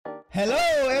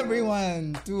Hello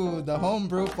everyone to the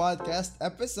Homebrew Podcast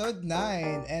episode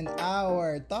 9 and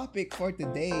our topic for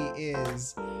today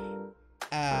is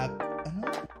ano?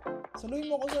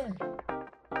 Saluhin mo ko, sir.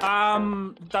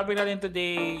 Topic natin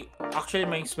today, actually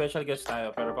may special guest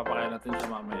tayo pero papakain natin siya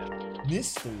mamaya.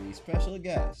 Mystery special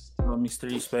guest.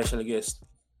 Mystery special guest.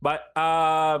 But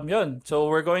yun.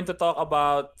 So we're going to talk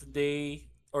about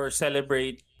today or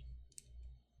celebrate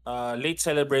late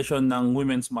celebration ng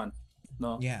Women's Month,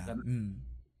 no? Yeah.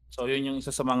 So yun yung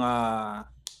isa sa mga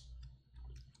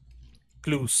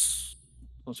clues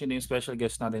kung sino yung special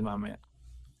guest natin mamaya.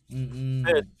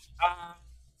 Good.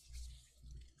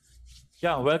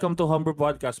 Yeah, welcome to Humber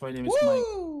Podcast. My name is Mike.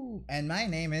 And my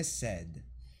name is Sed.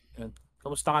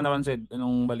 Kamusta ka naman, Sed?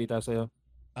 Anong balita sa'yo?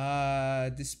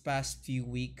 This past few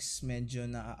weeks, medyo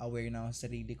na-aware na ako sa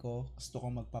sarili ko. Gusto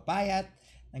kong magpapayat.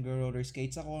 Nag-roller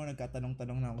skates ako.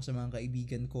 Nagkatanong-tanong na ako sa mga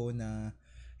kaibigan ko na,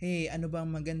 hey, ano bang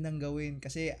magandang gawin?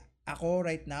 Kasi ako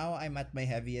right now, I'm at my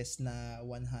heaviest na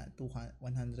 105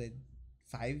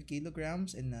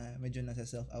 kilograms and medyo nasa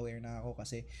self-aware na ako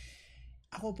kasi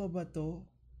ako pa ba to?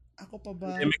 Ako pa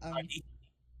ba?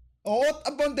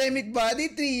 Pandemic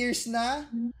body, 3 years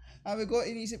na. Sabi ko,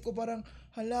 inisip ko parang,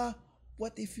 hala,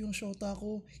 what if yung shota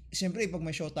ko? Siyempre, pag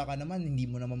may shota ka naman, hindi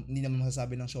naman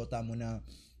masasabi ng shota mo na,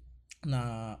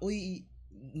 uy,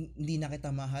 hindi na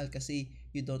kita mahal kasi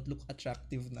you don't look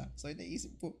attractive na. So,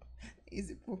 naisip ko,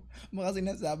 baka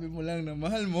sinasabi mo lang na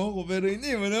mahal mo ako, pero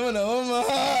hindi mo naman ako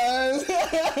mahal.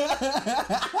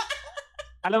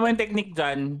 Alam mo yung technique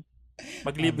dyan,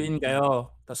 mag-live-in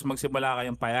kayo, tapos magsimula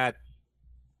kayong payat.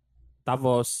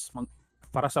 Tapos,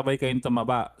 para sabay kayong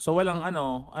tumaba. So, walang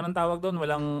anong tawag doon?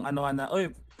 Walang uy,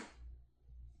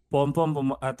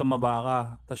 pom-pom, tumaba ka.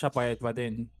 Tapos siya payat pa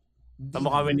din.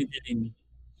 Tamo kami ni Jeleen.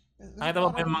 Nakita mo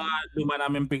pa yung mga luma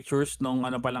namin pictures nung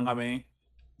pa lang kami,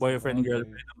 boyfriend,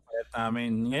 girlfriend, ang payat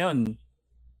namin. Ngayon,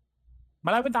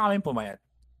 malapit na kami pumayat.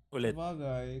 Ulit.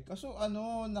 Bagay. Kaso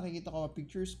nakikita ko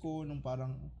pictures ko nung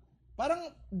parang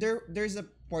there's a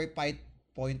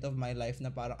point of my life na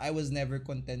parang I was never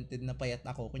contented na payat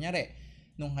ako. Kunyari,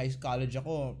 nung college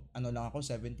ako, lang ako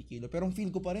 70 kilo. Pero feel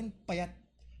ko pa rin payat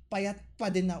pa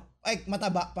din ako. Ay,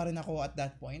 mataba pa rin ako at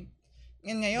that point.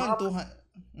 Ngayon,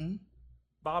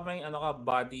 Baka may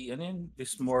body,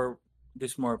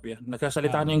 dysmorphia.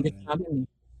 Nagsasalita na yung guest namin.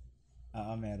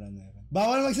 Meron.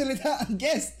 Bawal magsalita ang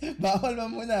guest. Bawal man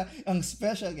muna ang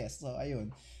special guest. So, ayun.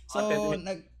 So,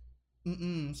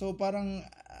 so parang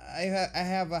I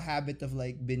have a habit of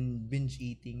like binge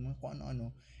eating, kung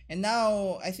ano-ano. And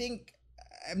now, I think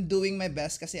I'm doing my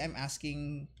best kasi I'm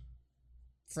asking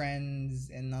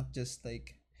friends and not just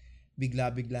like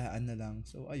bigla-biglaan na lang.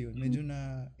 So, ayun. Medyo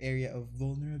na area of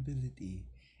vulnerability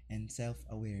and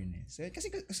self-awareness.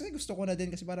 Kasi gusto ko na din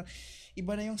kasi parang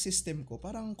iba na yung system ko.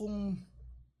 Parang kung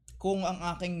ang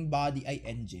aking body ay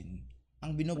engine,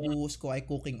 ang binubuhos ko ay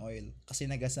cooking oil kasi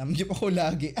nagasamgyup ako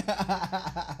lagi.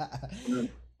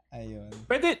 Ayun.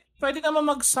 Pwede naman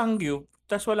mag-sangyup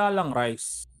tapos wala lang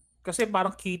rice. Kasi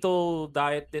parang keto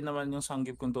diet din naman yung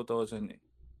sangyup kung tutuusin eh.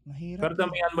 Mahirap. Pero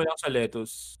damihan mo lang sa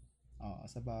lettuce. Oo,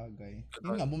 sa bagay.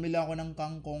 Yun nga, bumili ako ng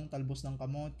kangkong, talbos ng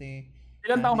kamote.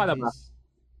 Ilan taong ka na ba?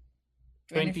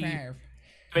 25.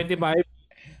 25?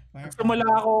 Simula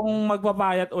akong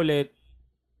magpapayat ulit,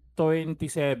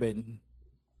 27.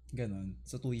 Ganon.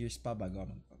 So, 2 years pa bago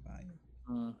ako magpapayat.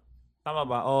 Tama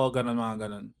ba? Oo, ganon mga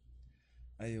ganon.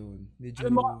 Ayun.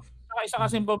 Medyo... Alam mo, isa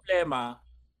kasing problema,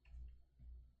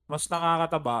 mas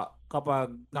nakakataba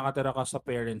kapag nakatira ka sa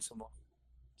parents mo.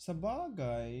 Sa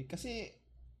bagay. Kasi,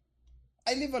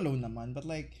 I live alone naman. But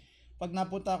like, pag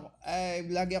napunta ako,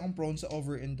 lagi akong prone sa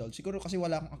overindulge. Siguro kasi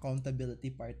wala akong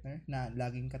accountability partner na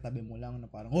laging katabi mo lang na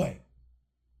parang, hoy!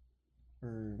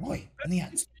 Or, hoy! Ano yan?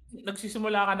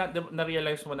 Nagsisimula ka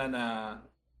na-realize mo na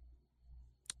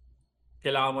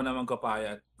kailangan mo na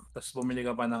magkapayat. Tapos bumili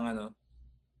ka pa ng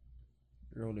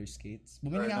roller skates.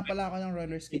 Bumili nga pala ako ng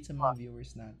roller skates sa mga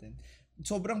viewers natin.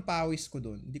 Sobrang pawis ko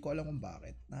dun. Hindi ko alam kung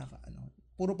bakit.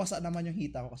 Puro pasa naman yung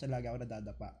hita ko kasi lagi ako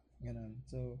nadadapa. Ganun.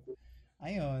 So,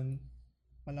 ayun.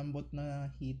 Malambot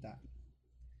na hita.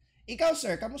 Ikaw,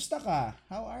 sir, kamusta ka?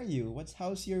 How are you?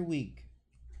 How's your week?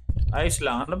 Ayos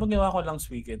lang. Ano bang ginawa ko lang sa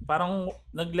weekend? Parang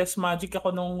nag-less magic ako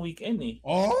nung weekend eh.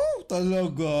 Oh,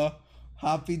 talaga?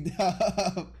 Happy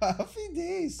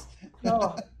days.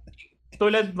 No.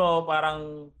 Tulad mo,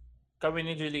 parang kami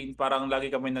ni Jeleen, parang lagi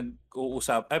kami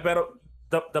nag-uusap. Pero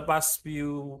the past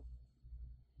few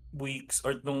weeks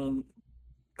or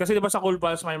kasi diba sa Cool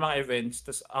Pals may mga events,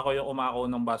 tapos ako yung umako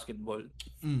ng basketball.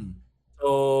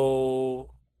 So,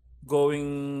 going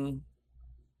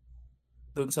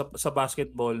doon sa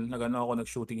basketball, ako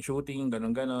nag-shooting,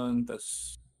 ganun.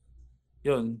 Tapos,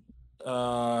 yun,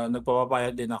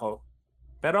 nagpapapayat din ako.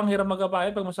 Pero ang hirap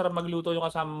magpapayat pag masarap magluto yung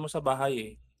kasama mo sa bahay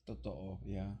eh. Totoo,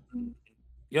 yeah.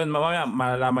 Yun, mamaya,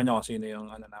 malalaman nyo kung sino yung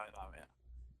namin mamaya.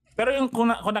 Pero yung kung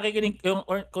nakikinig,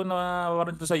 kung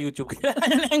nawawaran to sa YouTube,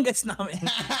 kailangan na yung guest namin.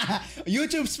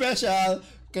 YouTube special,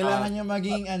 kailangan niya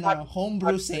maging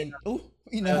homebrew saint.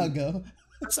 Inaagaw.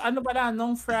 Tapos pala,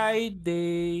 nung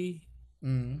Friday,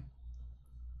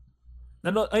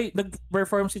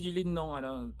 nag-perform si Jeleen nung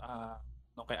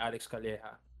kay Alex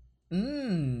Calleja.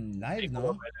 Live,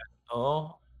 no?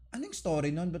 Oo. Anong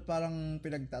story nun? Ba't parang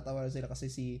pinagtatawaran sila kasi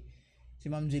si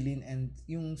Ma'am Jeleen and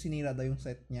yung sinira daw yung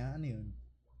set niya? Ano yun?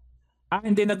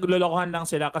 Hindi, naglolokohan lang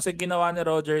sila kasi ginawa ni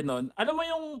Roger nun. Alam mo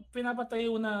yung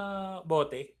pinapatayo na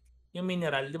bote? Yung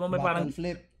mineral? Di mo may Bottle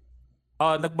flip.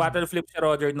 Nag-battle flip si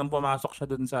Roger nung pumasok siya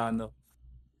dun sa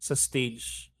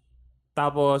stage.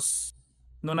 Tapos,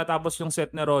 nung natapos yung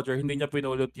set ni Roger, hindi niya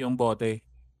pinulot yung bote.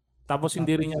 Tapos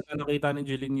hindi rin niya nakita ni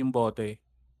Jeleen yung bote.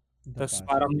 Tapos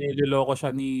parang niloloko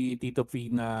siya ni Tito P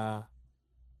na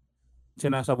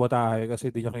sinasabotahe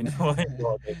kasi hindi niya kinuha yung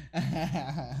bote.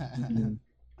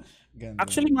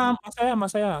 Actually,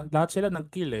 masaya. Lahat sila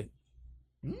nag-kill eh.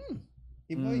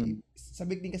 Iba,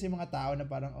 sabik din kasi mga tao na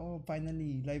parang,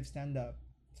 finally, live stand-up.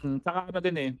 Saka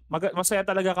din eh. Masaya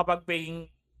talaga kapag paying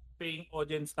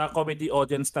audience, comedy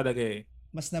audience talaga eh.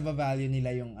 Mas nabavalue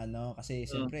nila yung kasi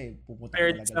siyempre, pupunta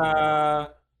talaga sa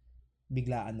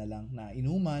biglaan na lang na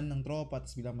inuman ng tropa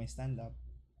tapos biglang may stand-up.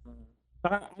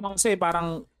 Saka kasi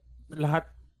parang lahat,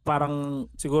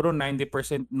 parang siguro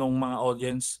 90% nung mga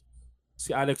audience,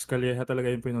 si Alex Calleja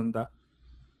talaga yung pinunta.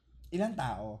 Ilang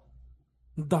tao?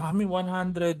 Dami,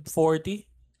 140,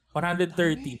 130.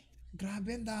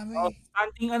 Grabe, ang dami.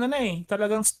 Standing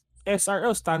talagang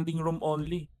SRO, standing room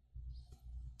only.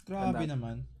 Grabe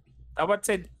naman. Dapat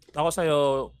said, ako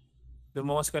sa'yo,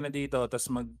 lumuwas ka na dito, tapos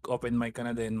mag-open mic ka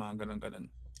na din, mga ganun.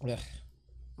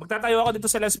 Magtatayo ako dito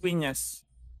sa Las Piñas.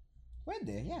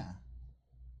 Pwede, yeah.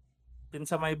 Din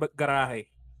sa may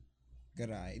garahe.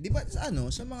 Di ba sa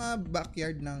mga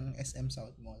backyard ng SM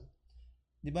South Mall?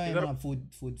 Di ba yung mga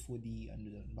foodie,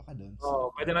 doon? Baka doon.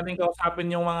 Pwede natin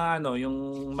kausapin yung mga yung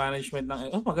management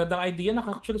ng, magandang idea.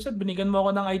 Actually, binigyan mo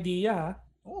ako ng idea ha.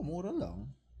 Mura lang.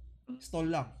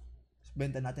 Stall lang.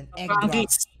 Benta natin egg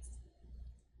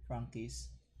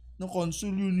Frankies. No,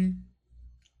 consul yun eh.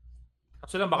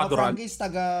 Actually, baka Duran. Frankies,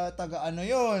 taga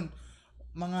yun.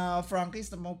 Mga Frankies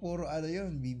na mga puro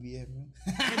yun, BBM.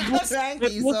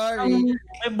 Frankies, sorry.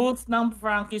 May booth ng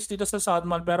Frankies dito sa South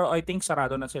Mall, pero I think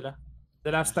sarado na sila.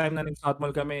 The last time na nag-South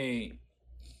Mall kami,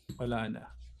 wala na.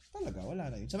 Talaga, wala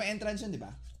na yun. Sa may entrance yun, di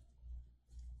ba?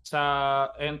 Sa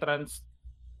entrance,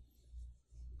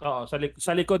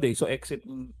 sa likod eh. So exit,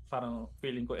 parang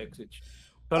feeling ko exit.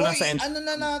 Pero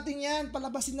na natin yan?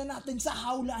 Palabasin na natin sa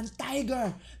hawlaan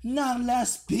Tiger ng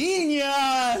Las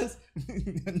Piñas!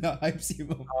 Na-hype si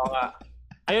mo. Oo nga.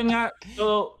 Ayun nga,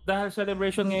 so dahil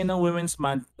celebration ngayon ng Women's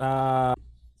Month,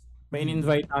 may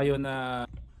in-invite tayo na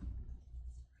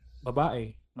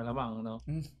babae, malamang, no?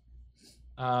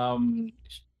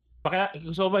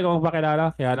 Gusto ba ikaw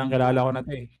magpakilala? Kaya nang kilala ko na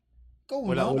ito eh. Ikaw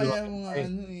na, kaya mga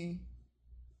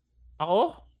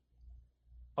Ako?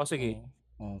 Sige.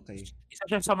 Okay. Isa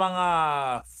siya sa mga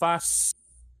fastest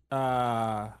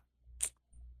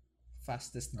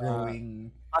growing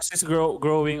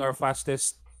or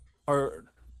fastest or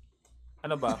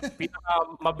pinaka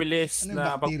mabilis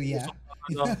na pag-usok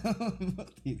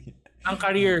ng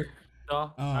career,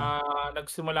 no?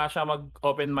 Nagsimula siya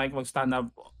mag-open mic, mag-stand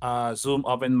up Zoom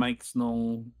open mics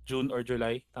nung June or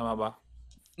July, tama ba?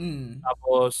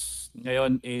 Tapos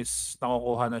ngayon is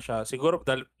nakukuha na siya. Siguro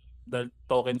dahil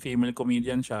token female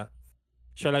comedian siya.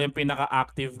 Siya lang yung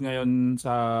pinaka-active ngayon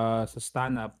sa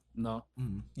stand-up, no?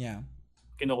 Yeah.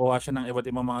 Kinukuha siya ng iba't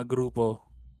ibang mga grupo.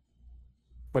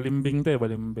 Balimbing.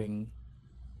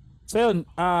 So yun,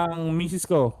 ang misis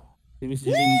ko, si Miss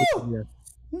Jeleen Cubillas.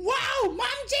 Wow!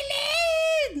 Ma'am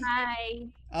Jeleen! Hi!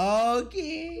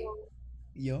 Okay.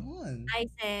 Yun.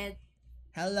 I said,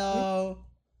 hello.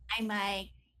 Hi,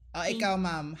 Mike. Ikaw,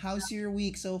 ma'am. How's your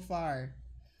week so far?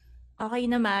 Okay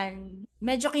naman.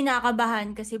 Medyo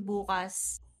kinakabahan kasi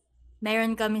bukas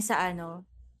meron kami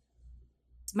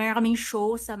meron kaming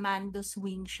show sa Mando's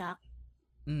Wing Shack.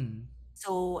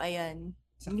 So, ayan.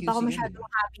 Hindi pa ako masyadong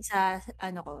happy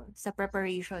sa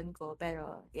preparation ko.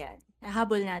 Pero, yan.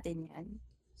 Nahabol natin yan.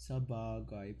 Sa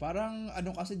bagay. Parang,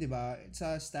 kasi, di ba,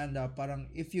 sa stand-up, parang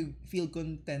if you feel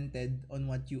contented on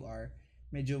what you are,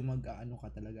 medyo ka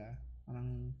talaga.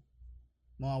 Parang,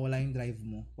 mawawala yung drive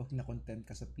mo pag na-content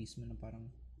ka sa piece mo na parang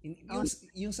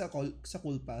Yung sa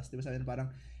cool pass, 'di ba sabi parang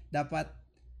dapat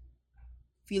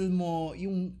feel mo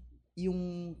yung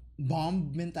bomb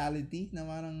mentality na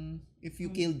parang if you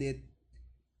killed it,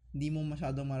 hindi mo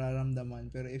masyadong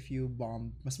mararamdaman, pero if you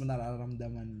bomb, mas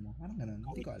nararamdaman mo. Parang ganun.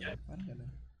 Hindi ko alam. Parang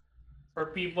ganun.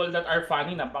 For people that are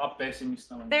funny, napaka-pessimist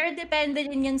naman. Pero depende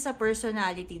din yan sa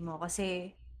personality mo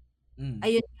kasi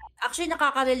ayun, actually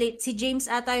nakaka-relate. Si James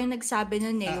ata yung nagsabi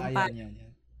nun yung yan.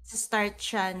 Sa start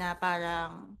siya na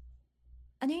parang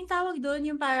ano yung tawag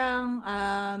doon? Yung parang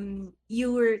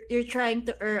you're trying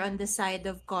to err on the side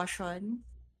of caution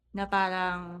na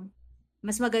parang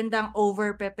mas magandang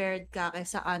over-prepared ka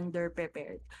kaysa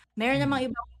under-prepared. Meron namang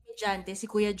ibang komedyante, si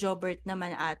Kuya Jobert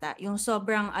naman ata, yung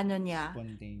sobrang niya.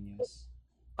 Spontaneous.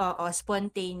 Oo,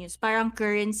 spontaneous. Parang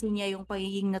currency niya yung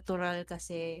pagiging natural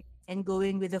kasi and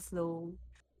going with the flow.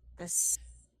 Tas,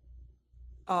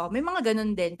 may mga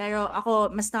ganun din. Pero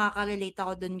ako, mas nakaka-relate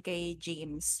ako dun kay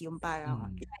James. Yung parang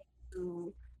try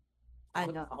to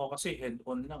Ako kasi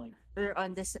head-on lang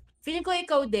feeling ko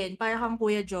ikaw din, para kang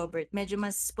Kuya Jobert. Medyo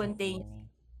mas spontaneous.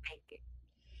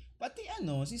 Pati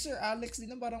si Sir Alex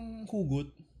din parang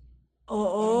hugot.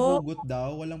 Oo. Parang hugot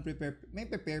daw. Walang prepare. May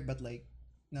prepare but like,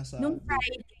 nasa... Nung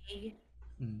Friday,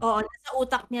 nasa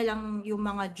utak niya lang yung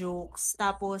mga jokes.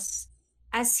 Tapos,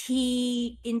 as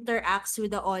he interacts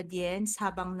with the audience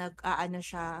habang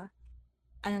siya,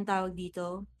 anong tawag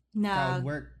dito? Crowd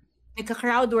work.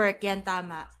 Nagka-crowd work, yan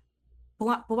tama.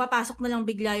 Pumapasok na lang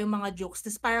bigla yung mga jokes.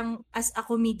 Tapos parang as a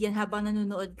comedian, habang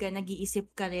nanonood ka,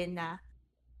 nag-iisip ka rin na,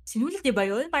 sinulat ba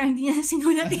yun? Parang hindi niya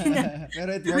sinulat yun.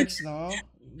 Pero it works, no?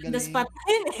 The spot na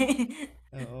yun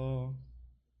Oo.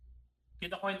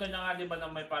 Kwento niya nga, di ba, na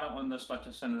may parang on the spot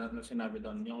na sinabi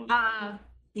doon. Yung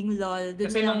LOL.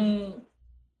 Kasi nung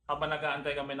habang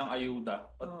nag-aantay kami ng ayuda,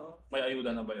 may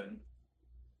ayuda na ba yun?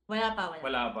 Wala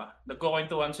pa.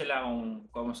 Nagkukwentuhan sila kung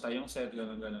kamusta yung set,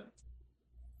 gano'n.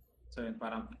 So yun,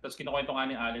 parang, tapos kinukwento nga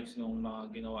ni Alex yung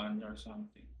mga ginawa niya or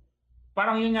something.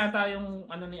 Parang yun yata yung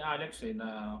ni Alex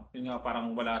na yun nga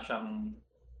parang wala siyang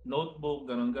notebook,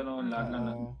 gano'n, lahat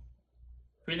na.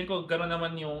 Feeling ko gano'n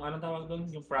naman yung, anong tawag doon?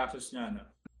 Yung process niya, no?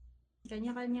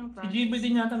 Kanya-kanyang process. Si GB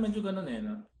din yata medyo gano'n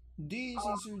no? Hindi, si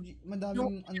Sir G,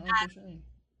 madaming siya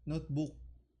notebook.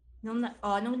 Nung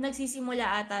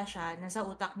nagsisimula ata siya, nasa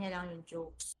utak niya lang yung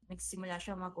jokes. Nagsisimula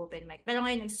siya mag-open mic. Pero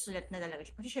ngayon nagsusulat na talaga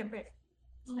siya. Kasi syempre,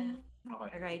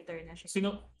 writer na siya.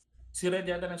 Si Red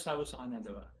yata nagsabi sa kanya,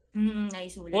 diba?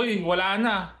 Naisulat. Uy, wala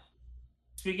na.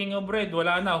 Speaking of Red,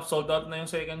 wala na. Sold out na yung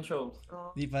second show.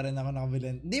 Di pa rin ako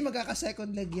nakabilan. Hindi,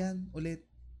 magkaka-second leg yan ulit.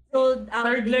 Sold out.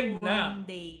 Third leg na.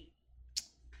 Day.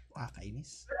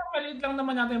 Kainis. Pero maliit lang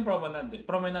naman natin yung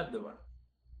promenade, diba?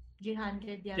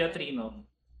 300 yan. Teatrino.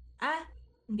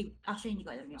 Hindi. Actually, hindi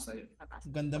ko alam yung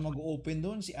Ganda mag-open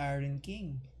doon, si Aaron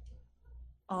King.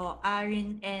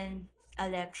 Aaron and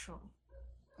Alexio.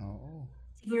 Oo.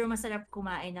 Siguro masarap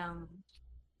kumain ng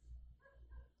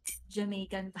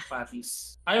Jamaican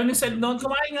patties. Ayaw ni Sed noon,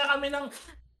 kumain nga kami ng...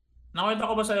 Nakita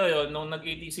ko ba sa'yo yun, nung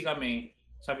nag-ATC kami,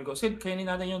 sabi ko, Sed, kainin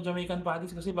natin yung Jamaican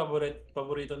patties kasi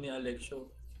paborito ni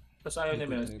Alexio. Tapos ayaw ni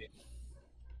Mel.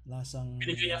 Lasang...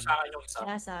 Binigay niya sa akin yung isa.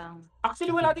 Lasang.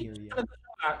 Actually, wala din talaga.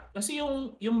 Kasi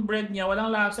yung bread niya,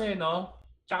 walang lasa no?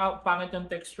 Tsaka pangit yung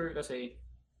texture kasi.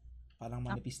 Parang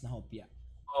manipis na hopya.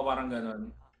 Oo, parang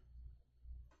ganon.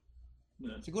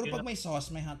 Siguro pag may sauce,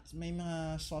 may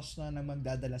mga sauce na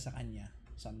magdadala sa kanya.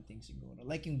 Something siguro.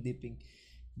 Like yung dipping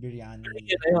biryani.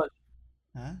 Birria na yun.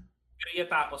 Ha? Birria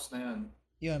tacos na yun.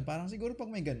 Yun, parang siguro pag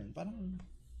may ganun. Parang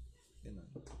ganun.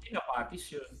 Hindi na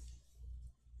patties yun.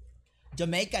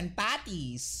 Jamaican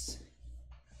patties!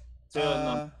 So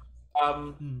yun,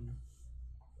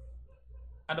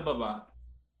 ano ba?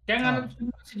 Kaya nga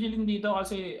si Jeleen dito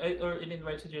kasi, or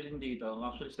in-invite si Jeleen dito.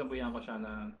 Actually, sinabuyan ko siya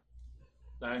na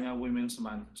dahil nga Women's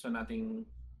Month. So nating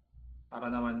para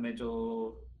naman medyo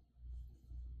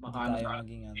tayo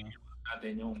maging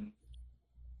natin yung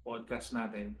podcast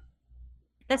natin.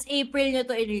 Tapos April nyo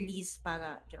to i-release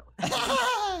para joke.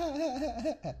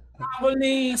 Habol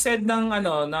ni Sed ng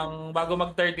bago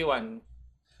mag-31.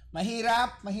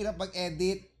 Mahirap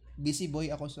mag-edit. Busy boy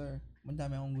ako, sir.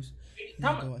 Madami akong gusto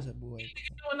nagawa sa buhay.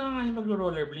 Hindi mo na nga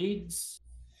mag-rollerblades.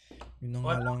 Yun na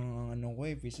nga lang ang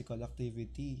physical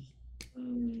activity.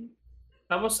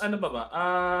 Tapos ano ba?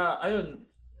 Ayun.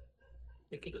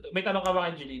 May tanong ka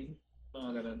ba kay Jeleen?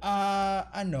 Mga ganun.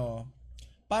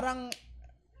 Parang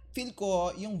feel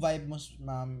ko yung vibe mo,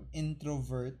 ma'am,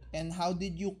 introvert, and how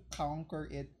did you conquer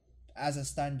it as a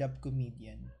stand-up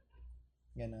comedian?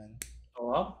 Ganon.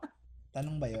 Oo.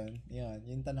 Tanong ba yun? Yun,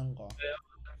 yung tanong ko.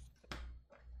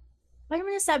 Paano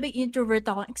mo nasabing introvert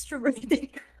ako?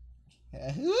 Extroverted.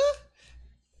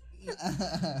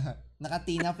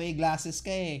 Naka-Tina Fey glasses ka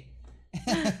eh.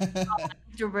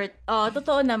 Introvert.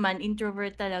 Totoo naman,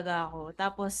 introvert talaga ako.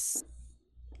 Tapos,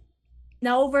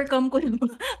 na-overcome ko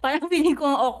naman. Parang feeling ko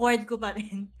ang awkward ko pa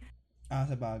rin.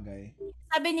 Sa bagay.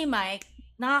 Sabi ni Mike,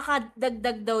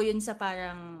 nakakadagdag daw yun sa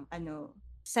parang,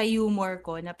 sa humor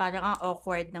ko, na parang ang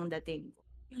awkward ng dating ko.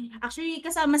 Actually,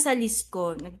 kasama sa list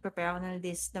ko, nag-prepare ako ng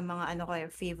list ng mga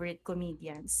favorite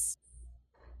comedians.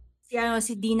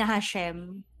 Si Dina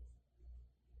Hashem,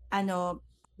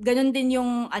 ganun din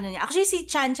yung niya. Actually, si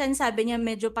Chan Chan sabi niya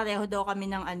medyo pareho daw kami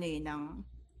ng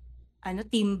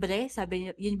timbre, sabi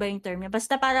niya, yun ba yung term niya?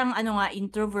 Basta parang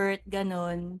introvert,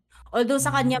 ganun. Although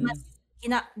sa kanya mas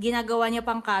ginagawa niya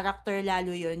pang character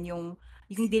lalo yun, yung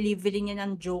delivery niya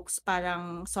ng jokes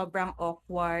parang sobrang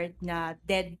awkward na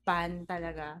deadpan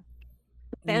talaga.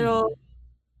 Pero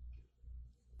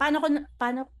paano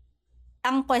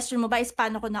ang question mo ba is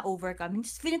paano ko na-overcome?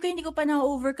 Feeling ko hindi ko pa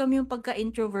na-overcome yung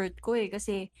pagka-introvert ko eh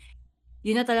kasi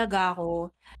yun na talaga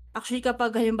ako. Actually,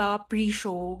 kapag halimbawa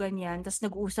pre-show, ganyan, tapos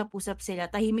nag-uusap-usap sila,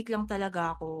 tahimik lang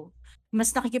talaga ako.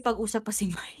 Mas nakikipag-usap pa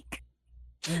si Mike.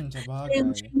 Sa bagay.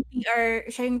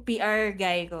 Siya yung PR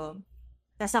guy ko.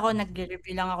 Tapos ako,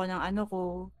 nagre-review lang ako ng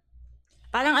ko.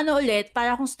 Parang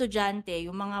para akong estudyante,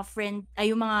 yung mga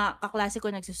yung mga kaklase ko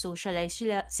nagsusocialize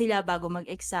sila bago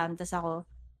mag-exam, tapos ako,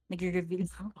 nagre-review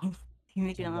lang ako.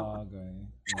 Tahimik lang ako. Sa bagay.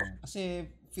 Yeah. Kasi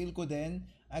feel ko din,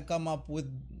 I come up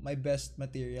with my best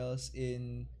materials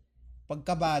in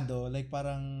pagkabado, like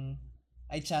parang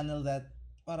I channel that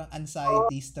parang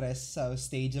anxiety, stress sa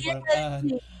stage. Parang,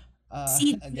 Yun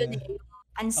eh,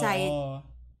 anxiety.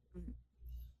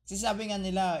 Kasi sabi nga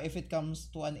nila, if it comes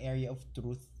to an area of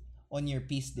truth on your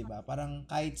piece, di ba? Parang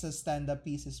kahit sa stand-up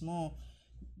pieces mo,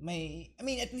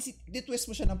 at least twist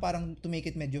mo siya ng parang to make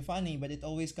it medyo funny, but it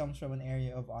always comes from an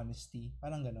area of honesty.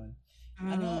 Parang ganon.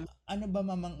 Ano ba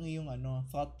mamang yung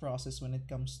thought process when it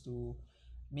comes to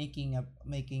making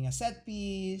a set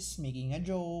piece, making a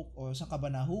joke, or saan ka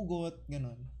ba nahugot,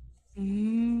 ganon?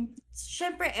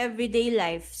 Siyempre, everyday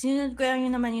life. Sinunod ko lang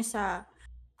yun naman yung sa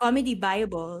Comedy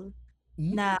Bible.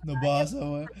 Nabasa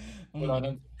mo.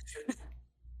 Wala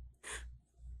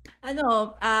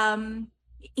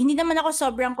hindi naman ako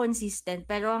sobrang consistent,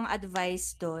 pero ang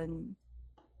advice doon,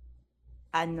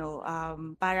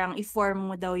 parang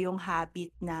i-form mo daw yung habit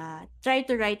na try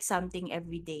to write something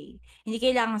every day. Hindi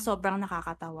kailangan sobrang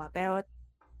nakakatawa, pero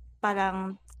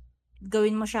parang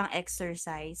gawin mo siyang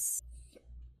exercise.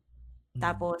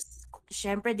 Tapos,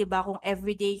 syempre, di ba, kung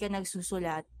everyday ka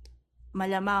nagsusulat,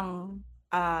 malamang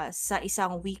sa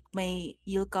isang week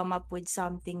you'll come up with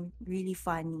something really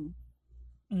funny.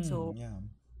 So, yeah.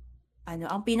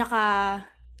 ang pinaka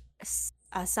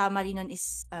summary nun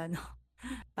is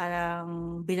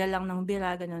parang bira lang ng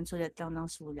bira, ganun, sulat lang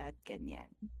ng sulat, ganyan.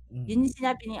 Yun yung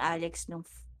sinabi ni Alex nung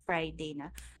Friday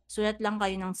na sulat lang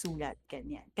kayo ng sulat,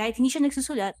 ganyan. Kahit hindi siya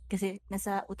nagsusulat kasi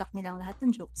nasa utak nilang lahat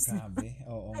ng jokes. Grabe,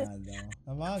 oo nga daw.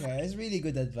 Tamaga, it's really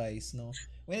good advice, no?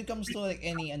 When it comes to like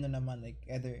any naman, like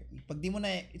either, pag di mo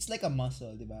na, it's like a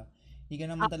muscle, di ba? Hindi ka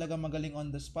naman talaga magaling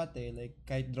on the spot eh, like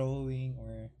kahit drawing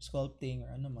or sculpting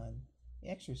or ano man,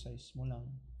 i-exercise mo lang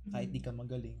kahit di ka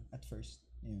magaling at first.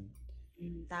 Yun.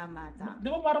 Tama. Di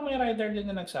ba parang may writer din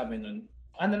na nagsabi nun?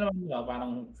 Ano naman ba?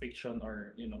 Parang fiction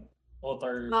or,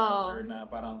 author na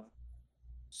parang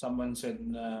someone said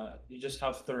na you just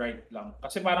have to write lang.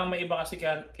 Kasi parang may iba kasi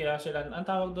kaya sila, ang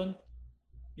tawag doon?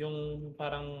 Yung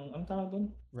parang, ang tawag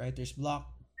doon? Writer's block.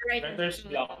 Writer's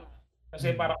block.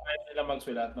 Kasi parang kaya nila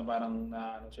magsulat na parang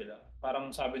sila.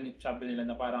 Parang sabi nila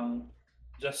na parang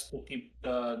just to keep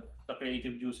the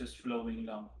creative juices flowing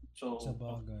lang. So, sa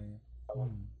bagay.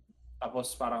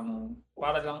 Tapos parang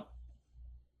para lang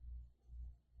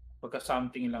pagka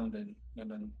something lang din.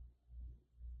 Ganun.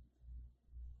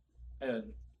 Ayun.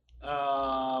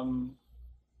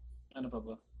 Ano pa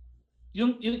ba?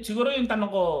 Yung siguro yung tanong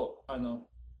ko,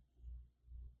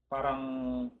 parang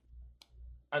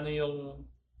ano yung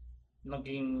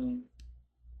naging,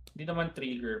 hindi naman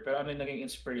trigger, pero ano yung naging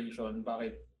inspiration,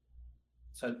 bakit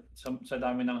sa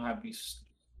dami ng hobbies.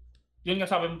 Yun nga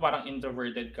sabi mo parang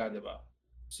introverted ka, di ba?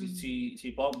 Si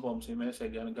Pom, si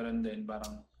Meseg, ganun din,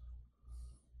 parang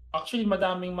actually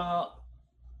madaming mga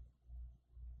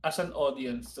as an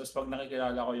audience, tapos pag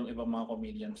nakikilala ko yung ibang mga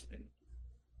comedians din,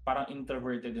 parang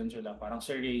introverted din sila. Parang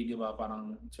si Ray, di ba?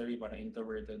 Parang si Ray, parang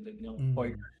introverted din. Yung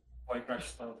boy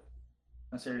crush stuff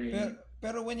na si Ray.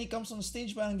 Pero when he comes on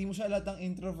stage, parang hindi mo siya latang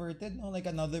introverted, no? Like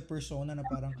another persona na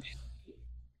parang...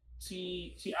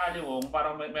 Si Ali Wong,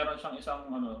 parang meron siyang isang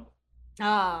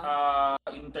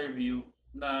interview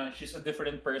na she's a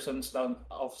different person down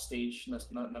off stage,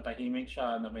 na tahimik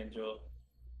siya, na medyo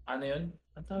ano yun?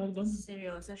 Ang tawag doon?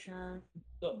 Seryoso siya.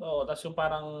 Oo, tapos yung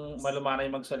parang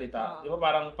malumanay magsalita. Di ba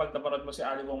parang pag napanood mo si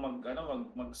Ali Wong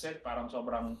mag-set, parang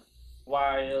sobrang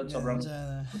wild, Ganun sobrang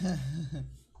siya.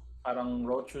 parang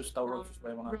roaches ba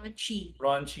yung mga Raunchy.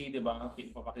 raunchy, di ba?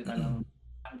 Papakita ng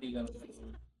anti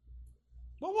ganun.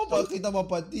 Mapapakita mo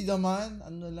pati naman.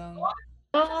 Ano lang.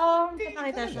 Oo,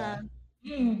 papakita siya.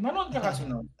 Manood ka kasi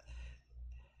no?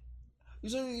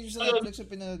 Yung sa Netflix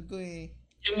yung pinanood ko eh.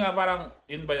 Yun nga, parang,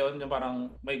 yun ba yun? Yung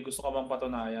parang may gusto ka bang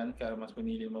patunayan kaya mas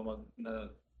pinili mo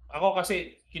Ako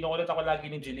kasi, kinukulit ako lagi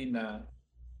ni Jeleen na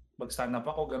mag-stand up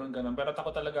ako, ganun. Pero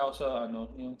takot talaga ako sa,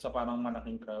 yung sa parang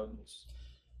malaking crowds.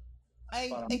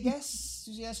 I guess,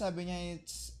 yung sinasabi niya,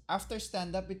 it's, after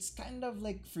stand-up, it's kind of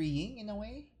like freeing in a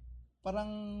way. Parang,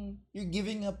 you're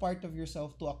giving a part of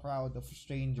yourself to a crowd of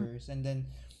strangers. And then,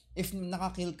 if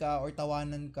nakakill ka or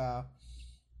tawanan ka,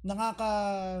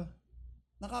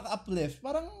 nakaka-uplift.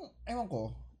 Parang, ewan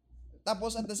ko.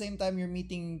 Tapos, at the same time, you're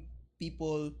meeting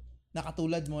people na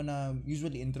katulad mo na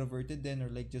usually introverted din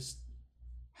or like just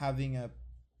having a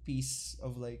piece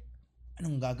of like,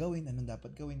 anong gagawin, anong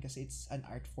dapat gawin kasi it's an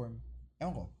art form.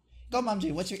 Ewan ko. Ikaw, Ma'am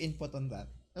J, what's your input on that?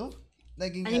 Oh,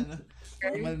 naging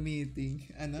formal meeting.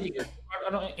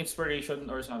 Anong inspiration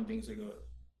or something siguro?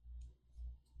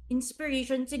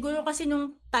 Inspiration, siguro kasi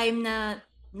nung time na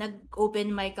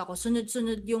nag-open mic ako,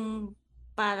 sunod-sunod yung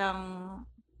parang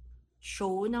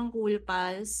show ng Cool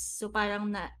Pals. So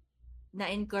parang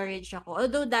na-encourage ako.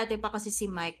 Although dati pa kasi si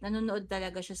Mike, nanonood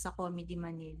talaga siya sa Comedy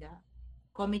Manila.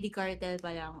 Comedy Cartel pa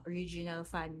lang, original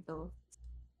fan to.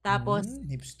 Tapos,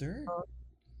 hipster?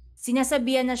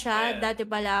 sinasabihan na siya dati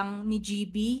pa lang ni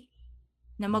GB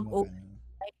na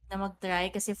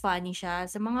mag-try kasi funny siya.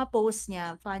 Sa mga posts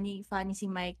niya, funny si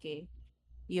Mike eh.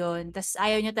 Yun. Tapos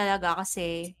ayaw niya talaga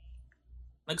kasi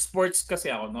nag-sports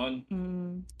kasi ako noon.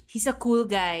 He's a cool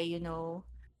guy, you know.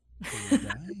 Cool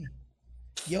guy.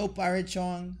 Yo,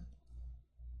 Parachong.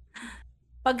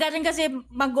 Pag ganun kasi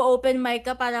mag-open mic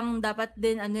ka, parang dapat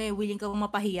din willing ka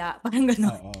mapahiya. Parang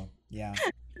gano'n. Oo. Yeah.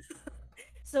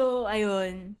 So,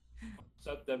 ayun.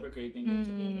 Self-deprecating.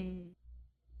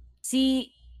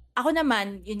 Ako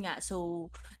naman, yun nga, so,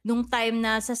 nung time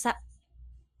na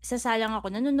sasalang ako,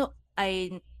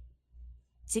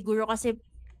 siguro kasi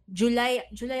July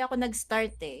ako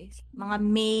nag-start eh. Mga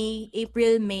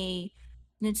April, May,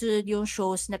 sunod yung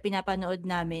shows na pinapanood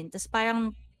namin. Tapos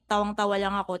parang tawang-tawa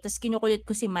lang ako. Tapos kinukulit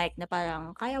ko si Mike na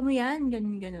parang, kaya mo yan,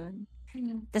 ganun.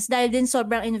 Tapos dahil din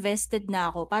sobrang invested na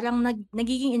ako, parang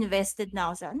nagiging invested na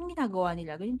ako sa anong ginagawa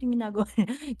nila, ganyan yung ginagawa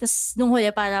nila. Tapos nung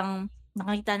huli parang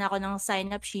nakakita na ako ng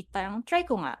sign-up sheet, parang try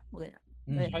ko nga.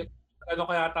 Ano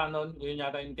kaya noon, yun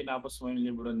yata yung tinapos mo yung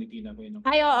libro ni Tina Fey.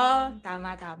 Ay, oo.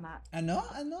 Tama. Ano?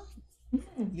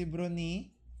 Libro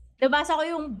ni? Nabasa ko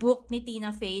yung book ni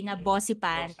Tina Fey na Bossy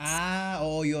Pants.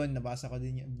 Oo, yun. Nabasa ko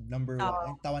din yung number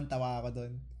 1. Tawan-tawa ako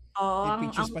doon. Oo.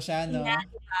 May pictures pa siya, no?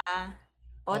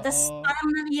 Tapos parang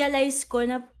na-realize ko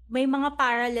na may mga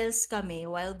parallels kami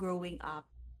while growing up.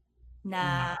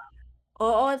 Na,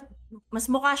 mas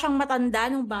mukha siyang matanda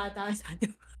nung bata.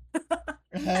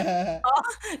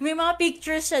 May mga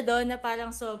pictures siya doon na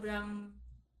parang sobrang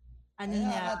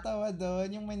niya. Nakakatawa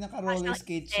doon. Yung may naka-roller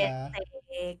skate siya.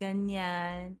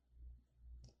 Ganyan.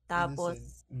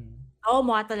 Tapos,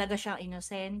 mukha talaga siyang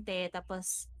inosente.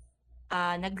 Tapos,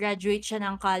 nag-graduate siya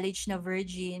ng college na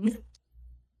virgin.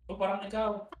 Parang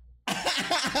ikaw.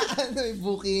 May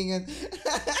bookingan.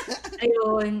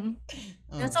 Ayun.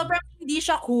 Sobrang hindi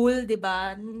siya cool, di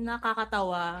ba?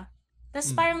 Nakakatawa.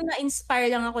 Tapos parang na-inspire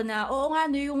lang ako na, oo nga,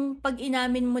 yung pag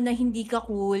inamin mo na hindi ka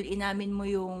cool, inamin mo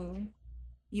yung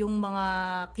mga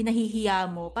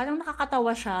kinahihiya mo, parang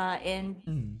nakakatawa siya and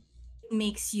it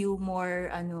makes you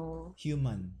more,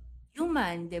 human,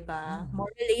 di ba?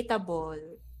 More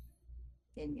relatable.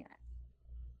 Ganyan.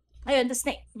 Ayun, tapos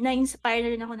na-inspire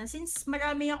na rin ako na since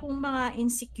marami akong mga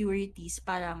insecurities,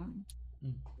 parang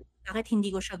bakit hindi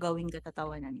ko siya gawing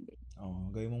katatawanan din?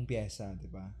 Gawin mong pyesa, di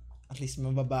ba? At least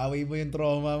mababawi mo yung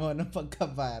trauma mo ng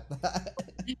pagkabata.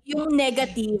 Yung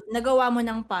negative, nagawa mo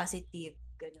ng positive.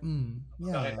 Ganun.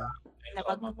 Yeah.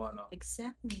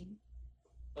 Exactly.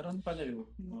 Parang pala yun.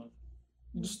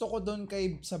 Gusto ko doon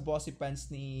sa Bossy Pants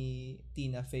ni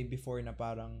Tina Fey before na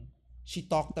parang she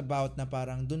talked about na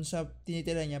parang doon sa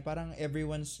tinitira niya parang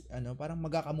everyone's parang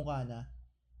magkakamukha na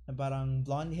parang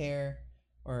blonde hair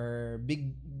or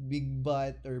big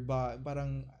butt or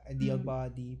parang ideal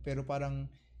body pero parang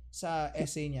sa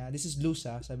essay niya, this is loose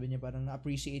sabi niya parang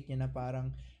na-appreciate niya na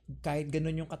parang kahit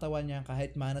ganun yung katawan niya,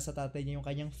 kahit mana sa tatay niya yung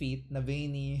kanyang feet na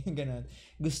veiny, ganun.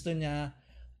 Gusto niya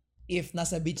if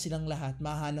nasa beach silang lahat,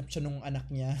 mahanap siya nung anak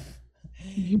niya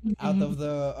out of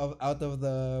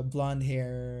the blonde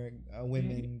hair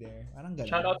women there. Parang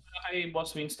Shoutout ganun. na kay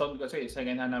Boss Winston kasi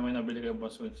second hand namin nabili kay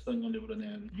Boss Winston yung libro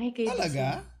na yun. Ay, kay Boss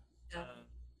Talaga?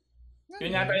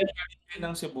 Yun yata yung galing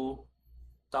ng Cebu.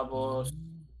 Tapos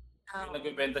Ah,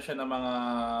 nagbebenta siya ng mga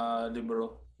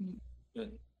libro.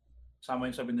 Yun.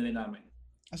 Sama yung sa binili namin.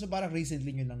 So parang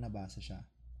recently nyo lang nabasa siya?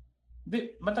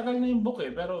 Di, matagal na yung book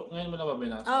pero ngayon mo na ba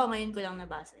binasa? Oo, ngayon ko lang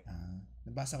nabasa.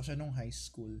 Nabasa ko siya nung high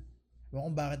school.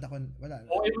 Ewan kung bakit ako, wala.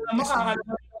 Okay mo naman,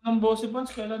 kakalimutan ng Bossy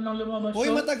Pants, kailan lang lumabas Uy,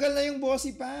 yun? matagal na yung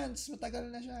Bossy Pants. Matagal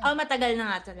na siya. Matagal na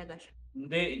nga talaga siya.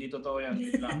 Hindi totoo yan.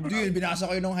 Hindi yun, binasa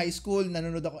ko yun nung high school.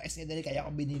 Nanonood ako SNL, kaya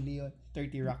ako binili yun.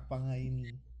 30 Rock pa nga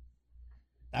yun.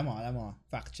 Tama,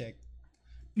 fact check.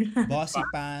 Bossy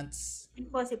Pants.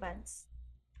 Bossy Pants.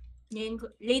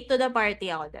 Late to the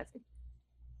party ako, definitely.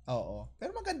 Oo.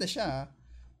 Pero maganda siya.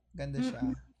 Ganda siya.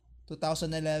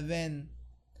 2011.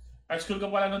 High school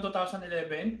ka pala noong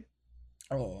 2011?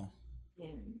 Oo.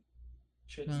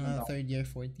 Shit. Mga third year,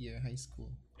 fourth year high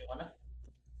school.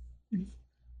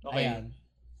 Okay. Ayan.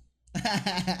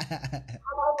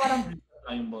 Parang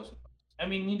yung boss. I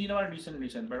mean, hindi naman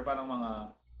recent, pero parang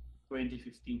mga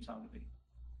 2015 something.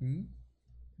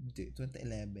 Hindi,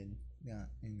 2011.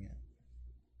 Yun nga.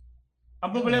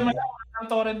 Ang problema ng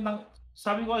torrent ng...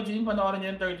 Sabi ko, Jeleen, panoorin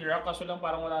niyo yung 30 Rock kaso lang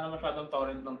parang wala na masyadong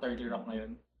torrent ng 30 Rock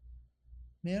ngayon.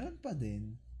 Meron pa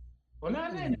din.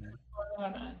 Wala na yun. Wala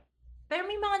na. Pero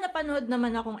may mga napanood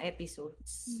naman akong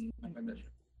episodes. Ang ganda siya.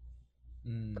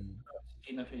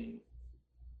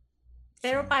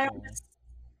 Pero parang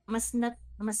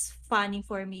mas funny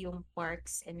for me yung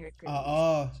Parks and Recreation.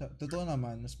 Oo, totoo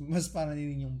naman. Mas parang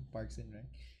din yung Parks and Rec.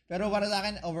 Pero para sa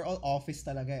akin, overall, Office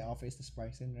talaga eh. Office to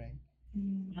Parks and Rec.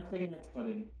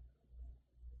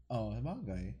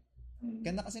 Sabagay.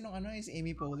 Ganda kasi nung si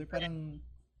Amy Poehler, parang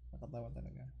nakatawa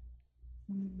talaga.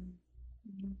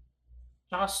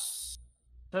 Tsaka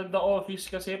sa The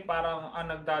Office kasi parang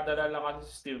nagdadala lang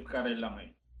kasi si Steve Carell lang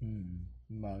eh.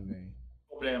 Bagay.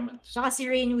 Problema. Tsaka si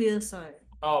Rainn Wilson.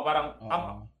 Parang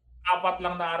ang apat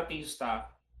lang na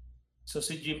artista. So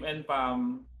si Jim and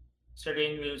Pam, si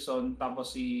Rainn Wilson,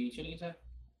 tapos si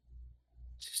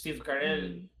Steve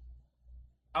Carell.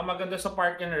 Ang maganda sa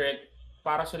Park and Rec,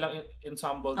 para silang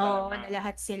ensemble talaga.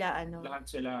 Lahat sila Lahat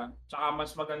sila. Tsaka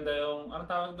mas maganda yung,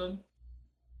 tawag doon?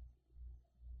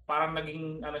 Parang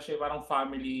naging, siya, parang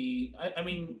family. I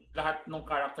mean, lahat ng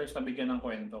characters nabigyan ng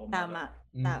kwento. Tama.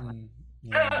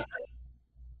 Yeah.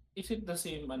 Is it the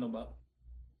same, ba?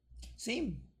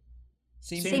 Same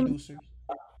producer.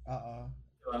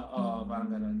 Diba? Parang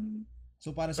ganun.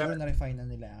 So, parang siguro na-refine na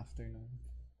nila after nung.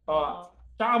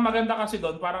 Tsaka maganda kasi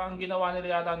doon, parang ang ginawa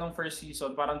nila yata nung first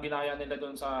season, parang ginaya nila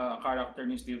doon sa character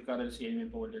ni Steve Carell, si Amy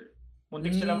Poehler.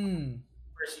 Muntik sila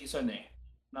first season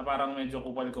na parang medyo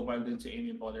kupal-kupal din si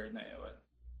Amy Poehler na ewan.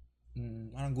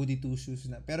 Parang goody two shoes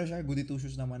na. Pero siya, goody two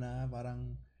shoes naman na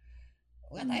parang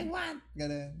what I want!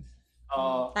 Ganun.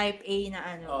 Type A na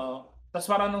Tapos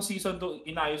parang nung season 2,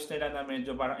 inayos nila na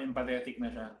medyo parang empathetic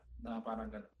na siya. Na parang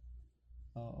ganun.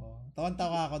 Oo.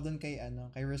 Tawan-tawa ako dun kay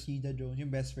Rashida Jones,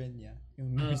 yung best friend niya.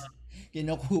 Yung nurse.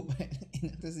 Kinukupa.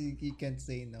 Tapos he can't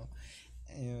say no.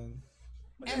 Ayun.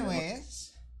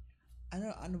 Anyways,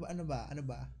 ano ba?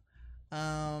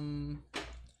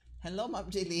 Hello, Ma'am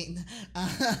Jeleen.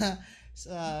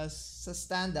 Sa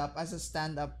stand-up, as a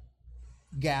stand-up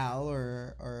gal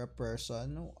or a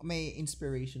person, may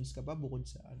inspirations ka ba bukod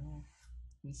sa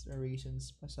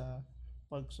inspirations pa sa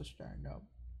pag-stand-up?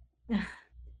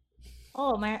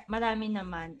 Marami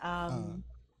naman.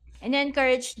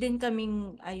 And-encourage din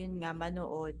kaming,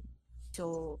 manood.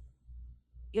 So,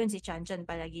 yun si Chanchan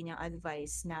palagi niyang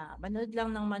advice na manood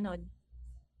lang ng manood.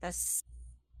 Tas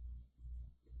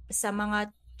sa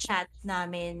mga chat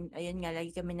namin,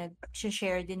 lagi kami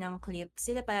nag-share din ng clip.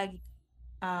 Sila palagi,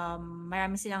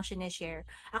 marami silang sineshare.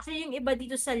 Actually, yung iba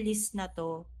dito sa list na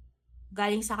to,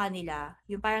 galing sa kanila,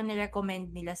 yung parang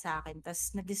nirecommend nila sa akin,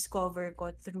 tas na-discover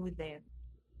ko through them.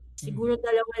 Siguro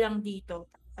dalawa lang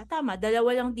dito. Tama,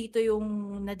 dalawa lang dito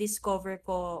yung na-discover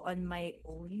ko on my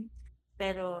own.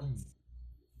 Pero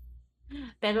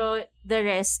the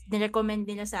rest, nirecommend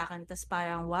nila sa akin, tas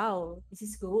parang, wow, this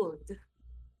is good.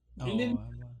 Yun din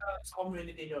sa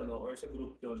community nyo, or sa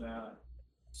group nyo na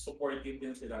supportive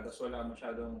din sila, tas wala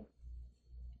masyadong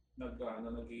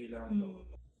nag-iilang.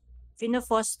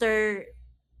 Fino-foster,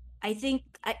 I think,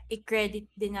 i-credit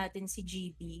din natin si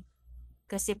GB.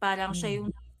 Kasi parang siya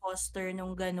yung foster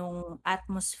nung ganong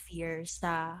atmosphere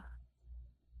sa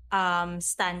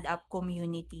stand-up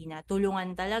community na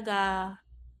tulungan talaga,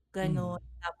 ganon.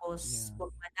 Tapos,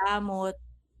 huwag madamot.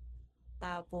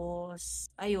 Tapos,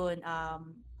 ayun,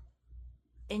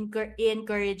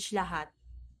 i-encourage lahat.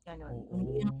 Ganon. Oo.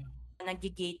 Hindi yung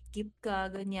nag-gatekeep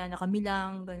ka, ganyan, na kami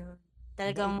lang, ganon.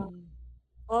 Talagang,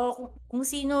 kung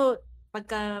sino,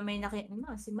 pagka may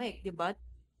si Mike, di ba?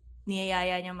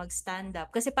 Niyayaya niya mag-stand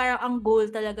up. Kasi parang ang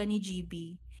goal talaga ni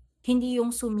GB, hindi yung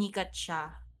sumikat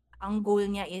siya. Ang goal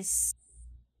niya is,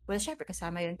 well, syempre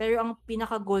kasama yun. Pero ang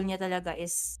pinaka-goal niya talaga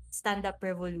is stand-up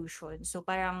revolution. So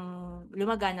parang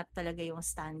lumaganap talaga yung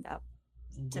stand-up.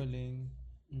 Ang galing.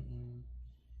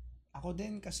 Ako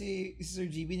din kasi si Sir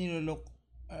GB nilolook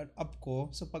up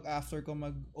ko so pag after ko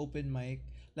mag open mic,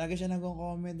 lagi siya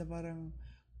nagko-comment na parang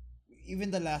even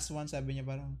the last one sabi niya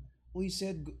parang uy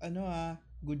said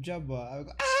good job Sabi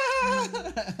ko,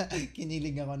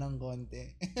 kinilig ako ng konti.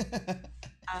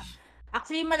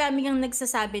 Actually, maraming ang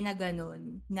nagsasabi na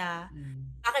ganun, na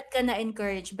bakit ka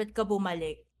na-encourage, ba't ka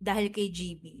bumalik? Dahil kay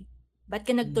GB. Ba't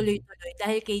ka nagtuloy-tuloy?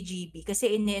 Dahil kay GB.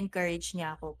 Kasi ini-encourage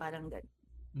niya ako, parang ganun.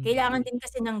 Kailangan din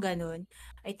kasi ng ganun.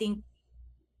 I think,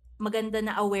 maganda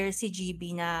na aware si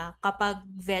GB na kapag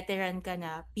veteran ka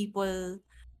na, people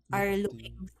are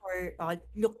looking for,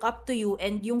 look up to you,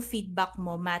 and yung feedback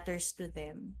mo matters to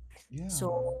them. Yeah.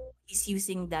 So, he's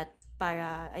using that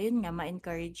para, ayun nga,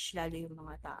 ma-encourage lalo yung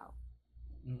mga tao.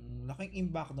 Laking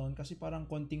impact doon kasi parang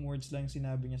konting words lang yung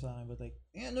sinabi niya sa akin but like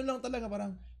ano lang talaga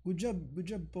parang good job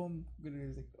Pom.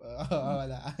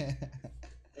 Wala.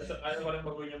 Ayaw ko rin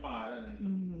baguhin yung pangalan.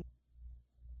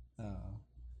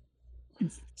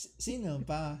 Sino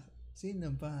pa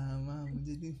ma'am?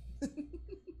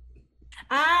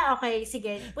 Okay,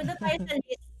 sige, punta tayo sa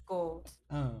list ko.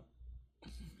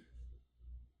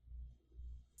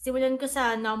 Simulan ko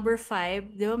sa number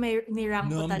 5. Di ba may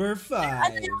rank ko talaga. Number 5.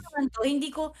 Ano lang naman to,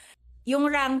 hindi ko, yung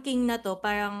ranking na to,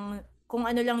 parang kung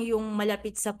ano lang yung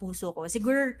malapit sa puso ko.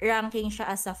 Siguro ranking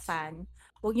siya as a fan.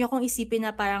 Huwag niyo akong isipin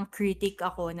na parang critic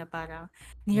ako na parang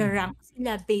nirank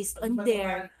sila based on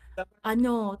their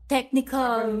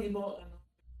technical.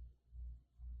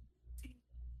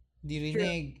 Hindi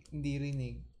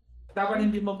rinig. Dapat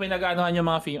hindi mo pinag-aanohan yung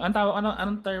mga female.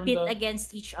 Anong term Pit doon? against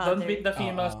each other. Don't pit the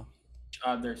females each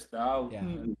others daw. Yeah.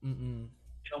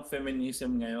 Yung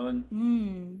feminism ngayon.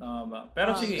 Tama ba?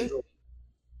 Pero sige.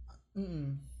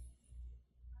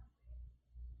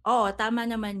 Tama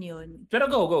naman yun.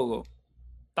 Pero go.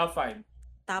 Top 5.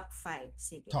 Top 5,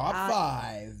 sige. Top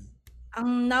 5.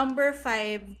 Ang number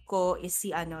 5 ko is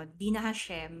si Dina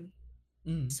Hashem.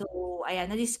 So,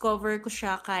 ayan, na-discover ko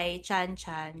siya kay Chan.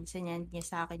 Sinend niya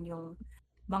sa akin yung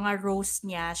mga roast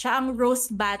niya. Siya ang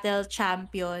roast battle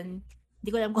champion. Hindi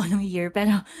ko alam kung anong year,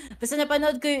 pero basta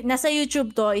napanood ko, nasa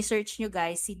YouTube to, i-search nyo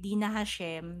guys, si Dina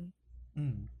Hashem.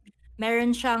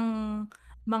 Meron siyang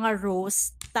mga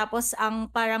roast, tapos ang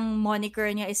parang moniker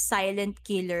niya is Silent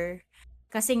Killer.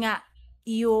 Kasi nga,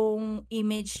 yung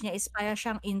image niya is parang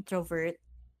siyang introvert.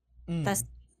 Tapos,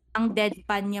 ang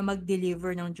deadpan niya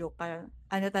mag-deliver ng joke. Parang,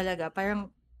 parang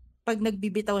pag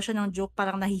nagbibitaw siya ng joke,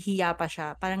 parang nahihiya pa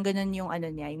siya. Parang ganun yung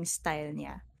niya, yung style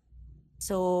niya.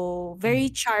 So,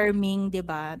 very charming, 'di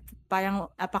ba?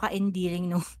 Parang napaka-endearing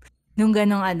nung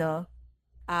ganung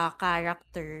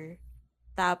character.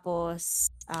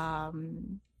 Tapos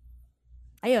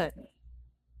ayun.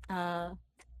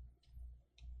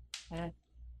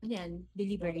 Ayan,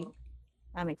 delivery.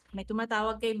 May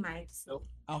tumatawag kay Mike. So.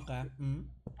 Okay.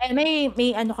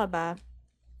 May ano ka ba?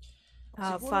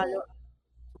 Follow.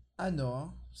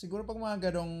 Siguro pag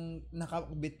mga ganong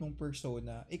nakabit mong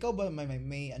persona, ikaw ba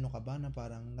may ano ka ba na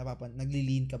parang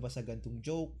naglilin ka ba sa gantong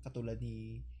joke katulad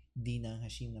ni Dina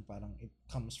Hashim na parang it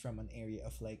comes from an area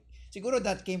of like, siguro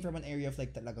that came from an area of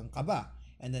like talagang kaba,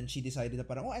 and then she decided na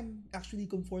parang I'm actually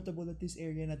comfortable at this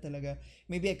area na talaga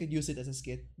maybe I could use it as a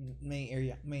skit. May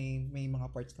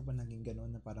mga parts ka ba naging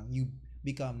ganon na parang you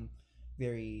become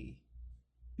very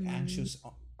anxious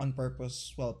on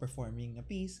purpose while performing a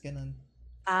piece, ganon?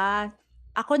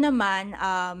 Ako naman,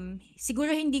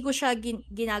 siguro hindi ko siya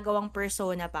ginagawang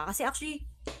persona pa. Kasi actually,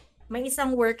 may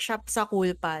isang workshop sa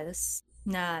Cool Pals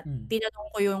na tinanong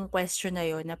ko yung question na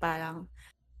yun na parang,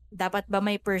 dapat ba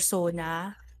may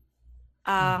persona?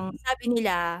 Sabi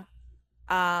nila,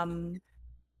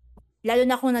 lalo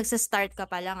na kung nagsa-start ka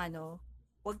pa lang,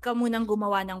 huwag ka munang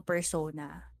gumawa ng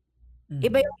persona.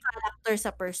 Iba yung character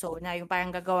sa persona, yung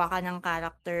parang gagawa ka ng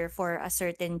character for a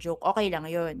certain joke, okay lang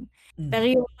yun. Pero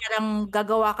yung parang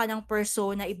gagawa ka ng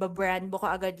persona, iba-brand mo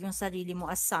ka agad yung sarili mo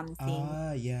as something.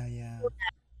 Yeah.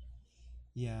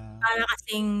 Para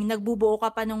kasing nagbubuo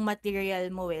ka pa ng material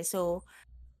mo So,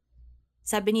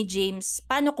 sabi ni James,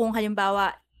 paano kung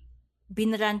halimbawa,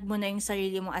 binrand mo na yung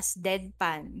sarili mo as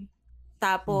deadpan,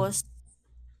 tapos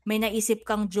may naisip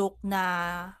kang joke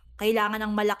na kailangan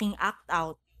ng malaking act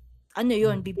out, ano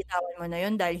yun, bibitawan mo na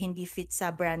yun dahil hindi fit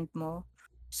sa brand mo.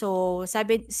 So,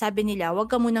 sabi nila, wag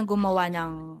ka munang gumawa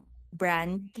ng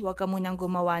brand, wag ka munang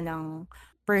gumawa ng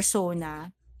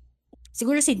persona.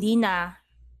 Siguro si Dina,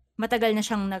 matagal na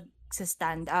siyang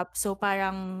nag-stand up. So,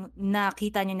 parang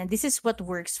nakita niya na this is what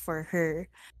works for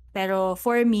her. Pero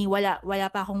for me, wala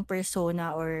pa akong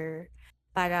persona or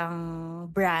parang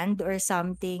brand or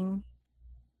something.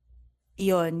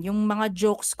 Yun, yung mga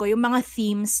jokes ko, yung mga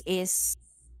themes is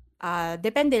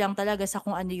depende lang talaga sa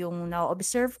kung ano yung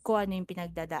na-observe ko, ano yung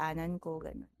pinagdadaanan ko,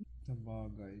 ganun.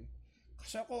 Sabagay.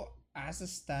 Kasi ako, as a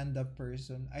stand-up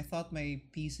person, I thought my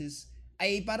pieces,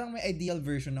 ay parang may ideal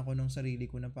version ako ng sarili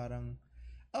ko na parang,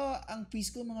 ang piece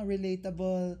ko mga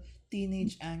relatable,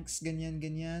 teenage angst,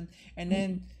 ganyan. And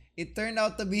then, it turned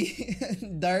out to be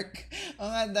dark.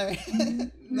 Dark.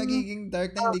 Nagiging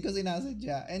dark na hindi ko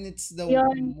sinasadya. And it's the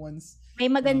ones. May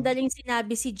maganda ring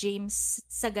sinabi si James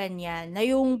sa ganyan, na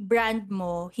yung brand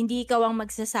mo, hindi ikaw ang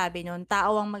magsasabi nun,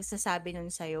 tao ang magsasabi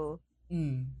nun sa'yo.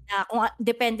 Na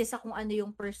depende sa kung ano yung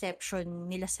perception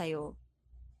nila sa'yo.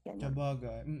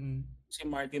 Sabagay. Si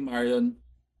Marty Marion.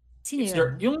 Sino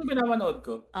yun? Yung pinapanood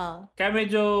ko. Kaya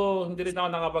medyo hindi rin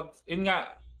ako yun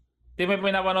nga, may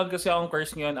pinapanood kasi akong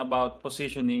course ngayon about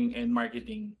positioning and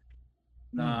marketing.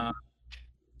 Na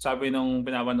sabi nung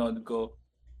pinapanood ko,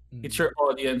 it's your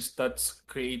audience that's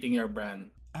creating your brand.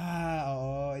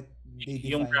 Oo.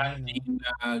 Yung branding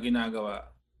na ginagawa,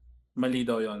 mali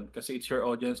daw yun. Kasi it's your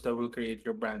audience that will create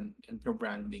your brand and your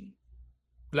branding.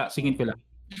 Singin ko lang.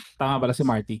 Tama pala si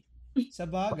Marty. Sa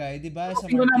bagay, di ba? Sa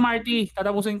marketing ko na, Marty.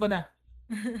 Tatapusin ko na.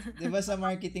 Di ba sa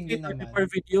marketing din naman? For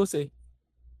videos eh.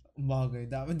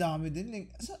 Bagay. Dami din.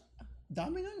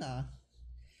 Dami nun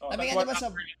Sabi nga, di ba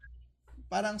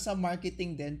parang sa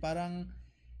marketing din, parang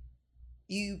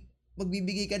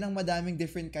magbibigay ka ng madaming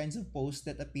different kinds of posts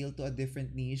that appeal to a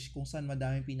different niche kung saan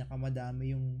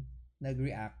pinakamadami yung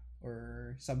nag-react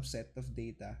or subset of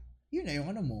data. Yun na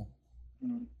yung ano mo.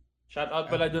 Shout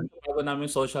out pala dun sa bago namin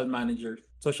social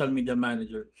media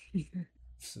manager.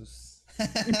 Sus.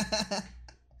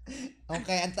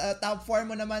 Okay, top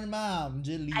 4 mo naman, Ma'am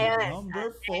Jeleen.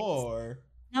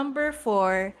 Number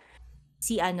 4,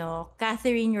 si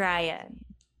Catherine Ryan.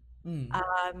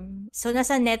 So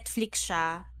nasa Netflix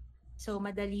siya. So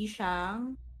madali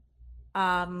siyang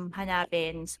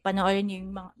hanapin. So, panoorin niyo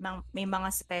yung may mga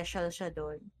special siya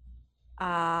doon.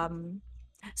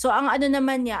 So ang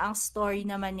naman niya, ang story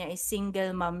naman niya is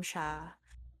single mom siya.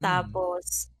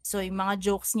 Tapos so yung mga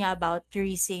jokes niya about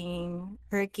raising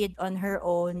her kid on her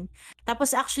own.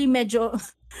 Tapos actually medyo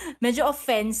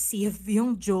offensive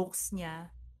yung jokes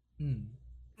niya.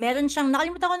 Meron siyang,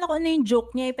 nakalimutan ko na kung ano yung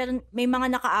joke niya, pero may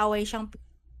mga nakaaway siyang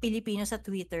Pilipino sa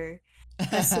Twitter.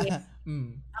 Kasi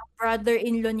ang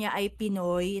brother-in-law niya ay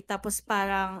Pinoy, tapos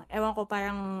parang, ewan ko,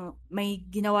 parang may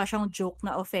ginawa siyang joke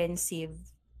na offensive.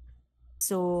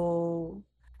 So,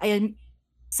 ayun,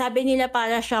 sabi nila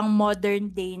para siyang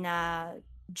modern day na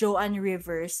Joanne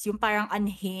Rivers, yung parang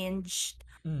unhinged,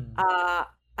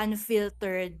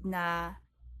 unfiltered na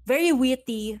very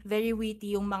witty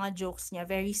yung mga jokes niya,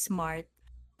 very smart.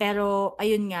 Pero,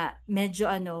 ayun nga, medyo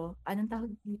anong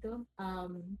tawag dito?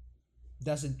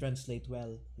 Doesn't translate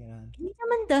well. Yan. Hindi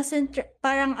naman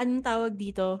parang anong tawag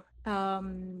dito?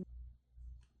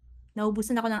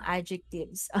 Naubusan ako ng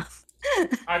adjectives.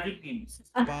 Adjectives?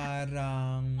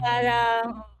 Parang,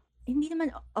 hindi naman,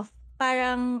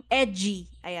 parang edgy.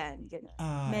 Ayan, gano'n.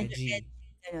 Medyo edgy.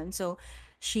 Gano'n. So,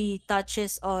 she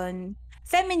touches on,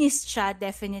 feminist siya,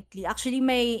 definitely. Actually,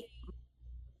 may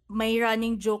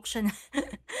running joke siya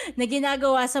na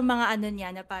ginagawa sa mga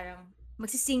niya na parang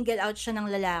magsi-single out siya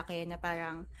ng lalaki na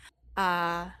parang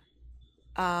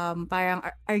parang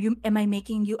am I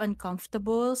making you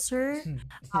uncomfortable, sir?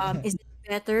 Is it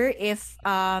better if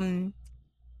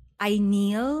I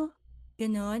kneel?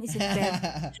 Ganon. Is it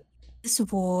better? This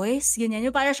voice? Ganyan.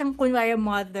 Yung parang siyang kunwari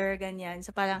mother, ganyan.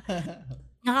 So parang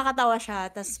nakakatawa siya.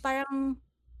 Tapos parang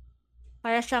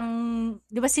siyang,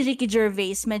 di ba si Ricky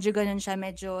Gervais, medyo ganun siya,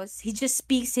 he just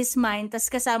speaks his mind, tas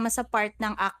kasama sa part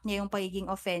ng act niya yung pagiging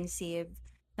offensive,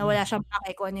 na wala siyang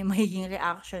pake kung ano yung magiging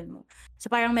reaction mo. So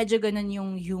parang medyo ganun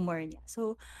yung humor niya.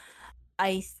 So,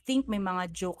 I think may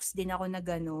mga jokes din ako na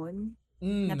ganun.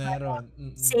 Na meron.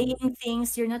 Saying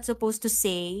things you're not supposed to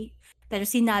say, pero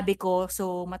sinabi ko,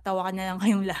 so matawa ka na lang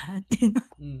kayong lahat.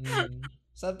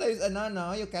 Sometimes,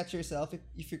 you catch yourself,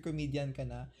 if you're comedian ka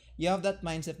na, you have that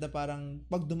mindset na parang,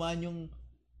 pag dumaan yung,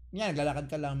 naglalakad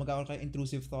ka lang, magkakaroon ka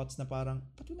intrusive thoughts na parang,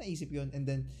 ba't mo naisip yun? And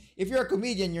then, if you're a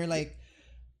comedian, you're like,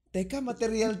 teka,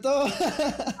 material to.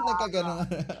 Nagkaganon.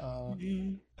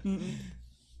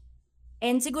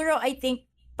 And siguro, I think,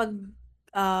 pag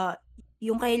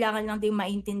yung kailangan lang din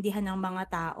maintindihan ng mga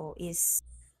tao is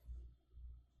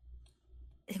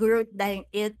siguro dahil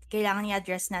kailangan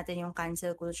i-address natin yung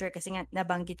cancel culture kasi nga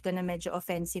nabanggit ko na medyo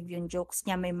offensive yung jokes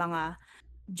niya. May mga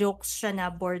jokes siya na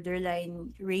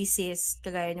borderline racist,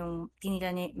 kagaya nung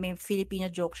tinira niya, may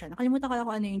Filipino joke siya. Nakalimutan ko lang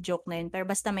kung ano yung joke na yun, pero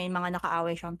basta may mga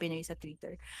nakaaway siyang Pinoy sa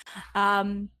Twitter.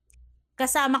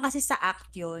 Kasama kasi sa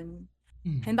act yun.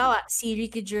 Halimbawa, si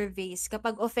Ricky Gervais,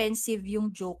 kapag offensive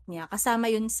yung joke niya, kasama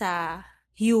yun sa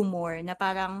humor na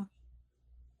parang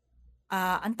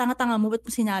ang tanga-tanga mo, ba't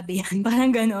mo sinabi yan?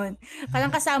 Parang ganon.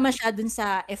 Parang kasama siya dun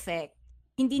sa effect.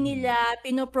 Hindi nila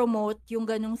pinopromote yung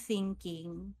ganong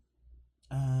thinking.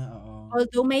 Oo.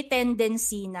 Although may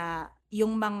tendency na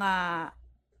yung mga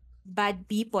bad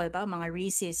people, mga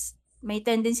racist, may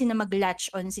tendency na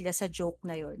mag-latch on sila sa joke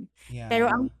na yun. Yeah.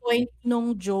 Pero ang point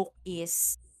nung joke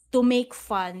is to make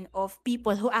fun of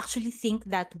people who actually think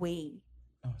that way.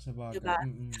 Oh, sabagay. Diba?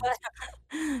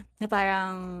 Na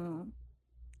parang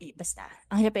basta,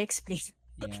 ang hirap i-explain.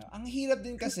 Yeah. Ang hirap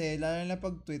din kasi, lalo na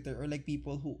pag Twitter or like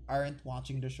people who aren't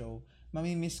watching the show,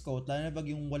 mami-misquote, lalo na pag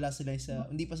yung wala sila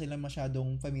hindi pa sila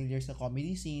masyadong familiar sa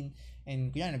comedy scene, and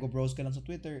kuya, nag-browse ka lang sa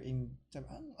Twitter, and sabi,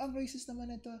 ang racist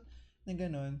naman ito, na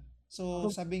gano'n. So,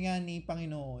 sabi nga ni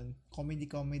Panginoon, comedy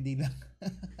lang.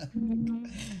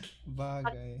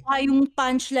 Bagay. Yung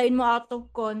punchline mo out of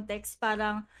context,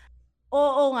 parang,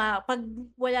 oo nga, pag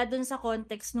wala dun sa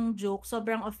context ng joke,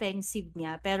 sobrang offensive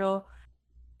niya. Pero,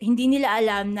 hindi nila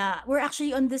alam na we're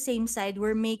actually on the same side.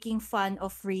 We're making fun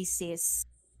of racists.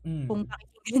 Kung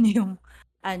pakikinggan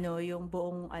yung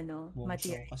buong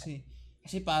material.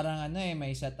 Kasi parang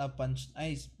may setup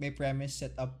may premise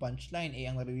setup punchline.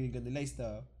 Ang naririnig nila is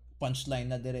the punchline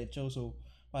na diretso. So,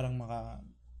 parang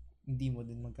hindi mo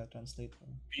din magka-translate.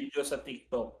 Video sa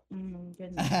TikTok. Ganun.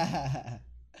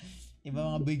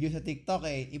 Iba mga video sa TikTok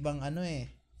ibang mga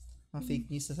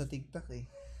fake news sa TikTok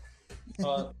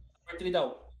Number 3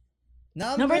 daw.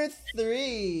 Number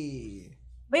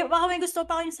 3. Wait, baka may gusto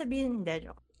pa kayong sabihin,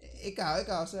 Dejo.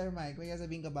 Ikaw, Sir Mike, may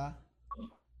sabihin ka ba?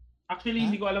 Actually,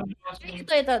 hindi ko alam.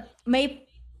 Ito.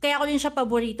 Kaya ko din siya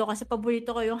paborito kasi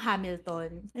paborito ko yung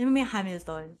Hamilton. Ano mo yung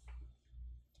Hamilton?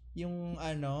 Yung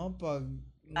pag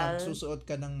nagsusuot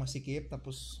ka ng masikip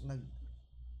tapos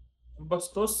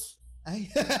Bastos? Ay,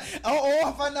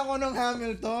 oo, fan ako ng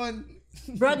Hamilton.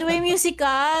 Broadway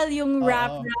musical, yung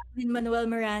rap ni Manuel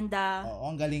Miranda. Oo,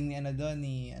 ang galing ni doon,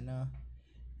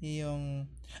 yung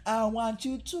I want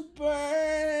you to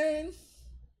burn.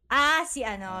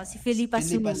 Si Philippa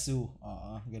Sue. Philippa Sue.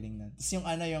 Oo, galing na. Tapos yung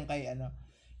yung kay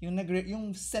yung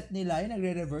set nila, yung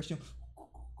nagre-reverse yung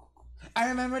I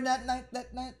remember that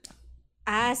night.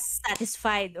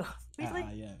 Satisfied.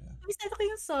 Yeah. Bisado ko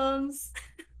yung songs.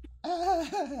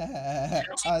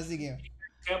 Sige.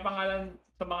 Kaya pangalan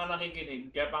sa mga nakikinig,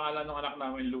 kaya pangalan ng anak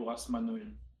namin Lucas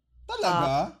Manuel.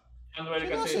 Talaga? Manuel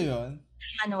kasi. Yun?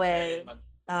 Manuel.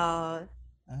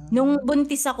 Nung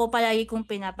buntis ako, palagi kong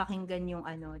pinapakinggan yung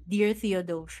Dear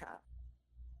Theodosia.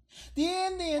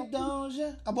 Dear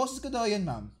Theodosia. Kaboses ko daw yun,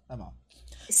 ma'am. Tama.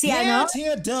 Dear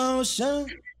Theodosia.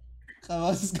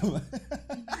 Kaboses ko ba?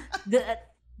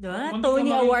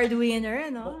 Tony Award winner,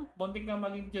 Buntik na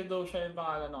maging Theodosia yung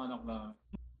pangalan ng anak na.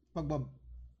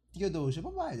 Theodosia,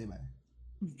 babae, di ba?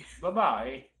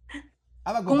 Babae.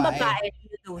 Magbabae. Kung babae,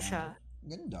 Theodosia.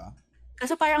 Ganda.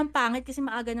 Kaso parang pangit kasi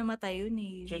maaga namatay yun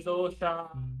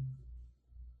Theodosia.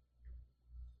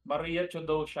 Maria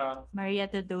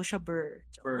Theodosia Burr.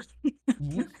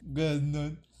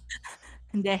 Ganon.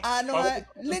 Hindi.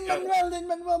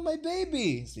 Lin-Manuel, my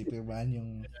baby. Si Pirman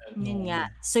yung... Yun nga.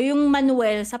 So yung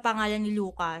Manuel sa pangalan ni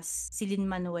Lucas, si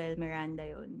Lin-Manuel Miranda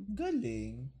yun.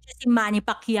 Galing. Siya si Manny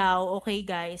Pacquiao, okay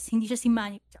guys? Hindi siya si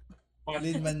Manny Pacquiao.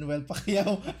 Lin-Manuel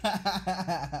Pacquiao.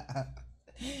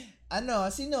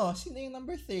 Sino yung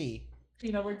number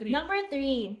 3? Number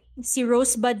 3, si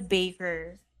Rosebud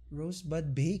Baker.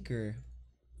 Rosebud Baker.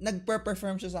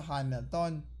 Nagper-perform siya sa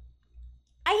Hamilton.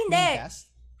 Ay, hindi.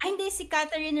 Hindi, si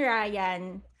Catherine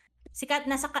Ryan.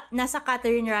 Nasa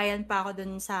Catherine Ryan pa ako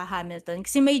dun sa Hamilton.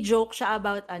 Kasi may joke siya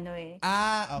about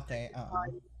Okay.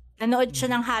 Nanood siya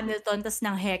ng Hamilton, tas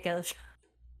nang heckle siya.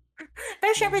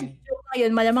 Pero syempre, joke na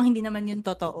yun. Malamang hindi naman yun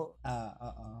totoo.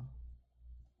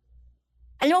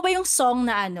 Alam mo ba yung song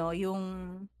na yung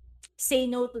Say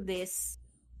No to This?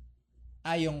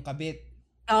 Yung kabit.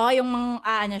 Oo, yung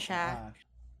siya.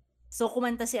 So,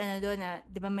 kumanta si doon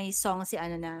di ba may song si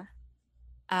na,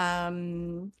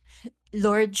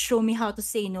 Lord, show me how to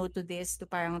say no to this, to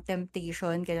parang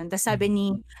temptation, ganun. Tapos sabi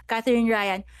ni Catherine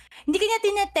Ryan, hindi kanya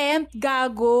tinetempt,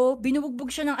 gago. Binubugbog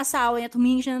siya ng asawa niya,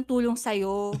 humingi siya ng tulong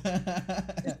sa'yo.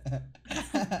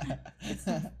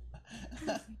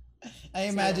 I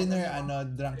imagine her,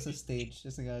 drunk sa stage.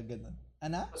 Just gano'n.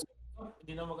 Ano?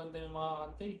 Hindi na maganda yung mga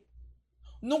kanta eh.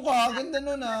 Nung ganda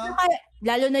nun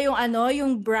Lalo na yung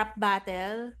yung rap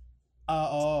battle.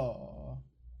 Oo.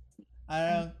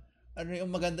 Ano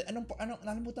yung maganda,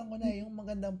 nalimutan ko na yung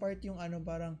magandang part yung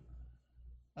parang,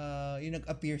 yung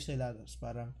nag-appear sila, tapos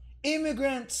parang,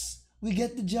 immigrants, we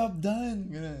get the job done.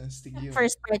 Ganun, stig yun.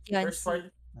 First part yun. First part.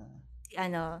 Si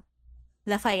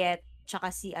Lafayette,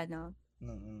 tsaka si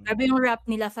Grabe yung rap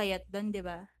ni Lafayette doon, di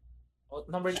ba?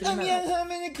 Number 3 na. Yan,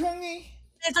 Hamilton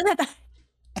Ito na tayo.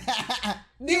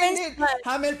 Hindi.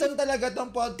 Hamilton talaga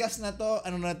tong podcast na to.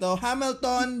 Ano na to?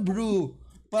 Hamilton Brew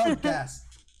Podcast.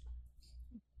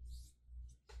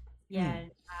 Yan.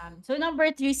 So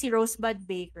number 3 si Rosebud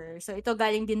Baker. So ito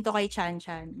galing din to kay Chan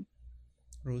Chan.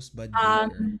 Rosebud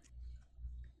Baker.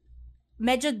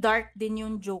 Medyo dark din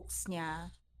yung jokes niya.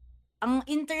 Ang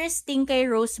interesting kay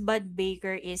Rosebud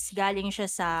Baker is galing siya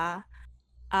sa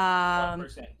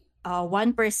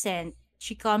 1%.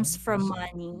 She comes 1%. From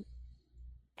money.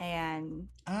 Ayan.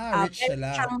 Rich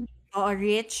sila.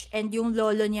 Rich. And yung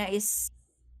lolo niya is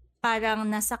parang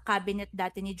nasa cabinet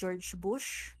dati ni George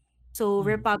Bush. So,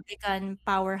 Republican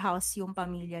powerhouse yung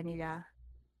pamilya nila.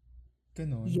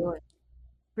 Ganun. Yun.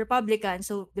 Republican.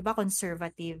 So, di ba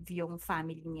conservative yung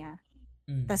family niya.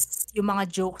 Tapos, yung mga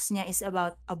jokes niya is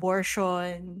about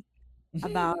abortion,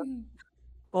 about,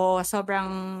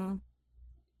 sobrang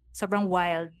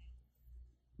wild.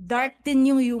 Dark din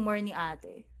yung humor ni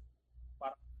ate.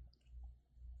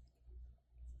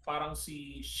 Parang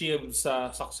si Shiv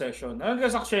sa Succession. Ano ka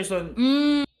Succession?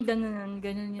 Ganun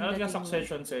yung ano ka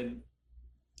Succession, Sen?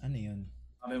 Ano yun?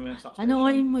 Ano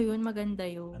mo yun? Maganda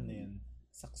yun. Ano yun?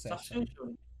 Succession.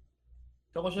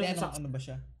 Ano ba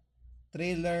siya?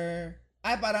 Thriller.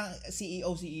 Parang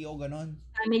CEO, ganon.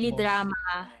 Family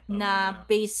drama na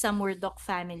based sa Murdoch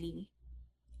family.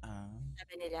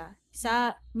 Sabi nila.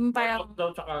 Parang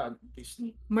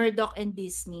Disney. Murdoch and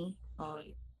Disney.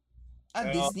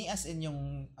 Disney as in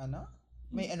yung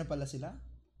may pala sila?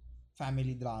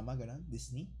 Family drama, ganon?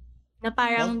 Disney? Na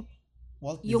parang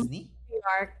Walt yung Disney?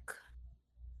 York,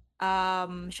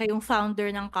 siya yung founder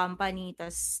ng company,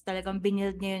 tas talagang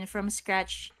binild niya yun from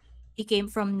scratch. He came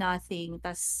from nothing,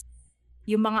 tas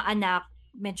yung mga anak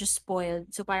medyo spoiled,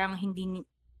 so parang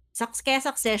kaya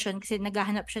Succession kasi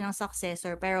naghahanap siya ng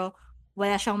successor pero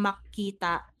wala siyang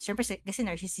makita. Siyempre kasi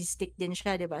narcissistic din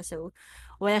siya, di ba? So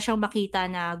wala siyang makita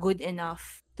na good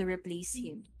enough to replace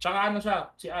him. Tsaka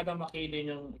si Adam McKay din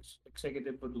yung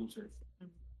executive producer.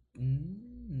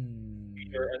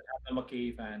 If you're an Adam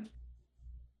McKay fan,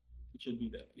 it should be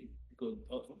that good.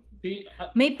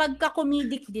 May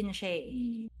pagka-comedic din siya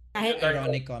eh. Kahit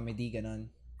ironic comedy, ganon.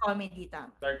 Comedy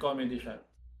tama. Dark comedy siya.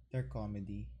 Dark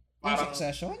comedy. Parang,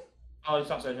 Succession?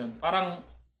 Succession. Parang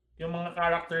yung mga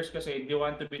characters kasi they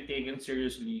want to be taken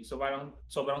seriously. So parang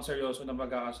sobrang seryoso na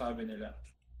pagkakasabi nila.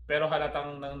 Pero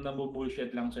halatang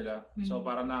nabubullshit lang sila. So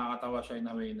parang nakakatawa siya in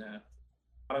a way na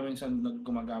parang minsan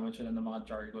gumagamit sila ng mga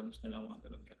jargons na lang mga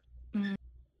talaga.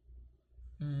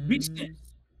 Business,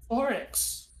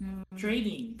 forex,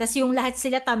 trading. Tapos yung lahat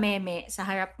sila tameme sa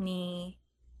harap ni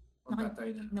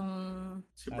nung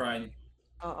si Brian.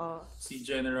 Oo. Si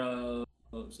General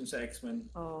sa X-Men.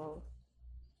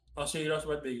 Si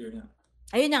Rosebud Baker na.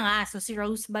 Ayun na nga, so si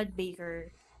Rosebud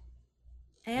Baker.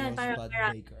 Ayan, Rosebud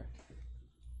Baker.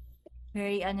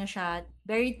 Very siya,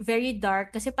 very very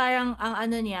dark kasi parang ang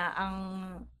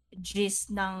ang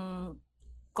gist ng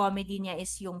comedy niya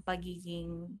is yung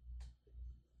pagiging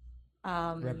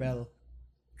rebel.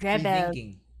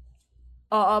 Thinking.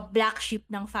 Oo, black sheep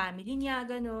ng family niya,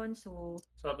 ganun. So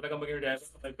talaga maging rebel,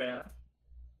 may pera.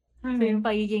 So yung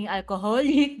pagiging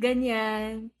alcoholic,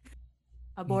 ganyan.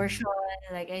 Abortion,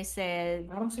 like I said.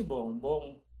 Parang si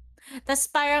Bongbong. Tapos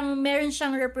parang meron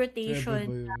siyang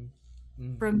reputation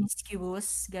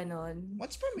promiscuous, ganon.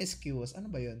 What's promiscuous?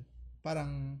 Ano ba yun?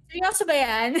 Parang... Seryoso ba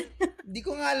yan? Di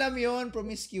ko nga alam yun,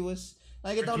 promiscuous.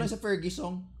 Nakikita ko lang sa Fergie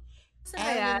song.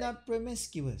 I'm not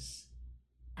promiscuous.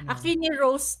 Actually,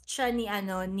 ni-roast siya ni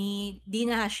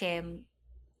Dina Hashem.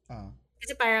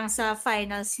 Kasi parang sa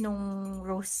finals nung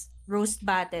roast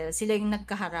battle, sila yung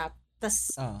nagkaharap. Tapos,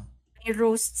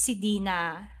 ni-roast si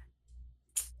Dina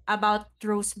about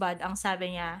Rosebud. Ang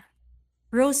sabi niya,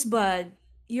 Rosebud,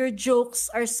 your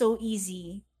jokes are so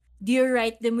easy. Do you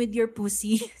write them with your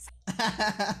pussy?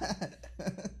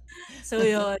 So,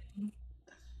 yun.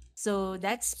 So,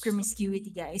 that's promiscuity,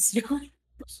 guys.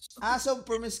 So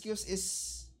promiscuous is...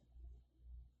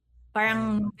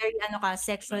 Parang very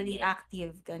sexually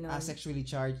active, gano'n. Sexually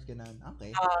charged, gano'n.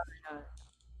 Okay.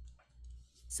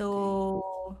 So,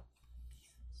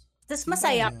 tas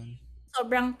masaya.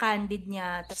 sobrang candid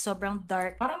niya, tapos sobrang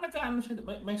dark. Parang nagkaano siya,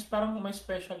 parang may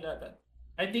special yata.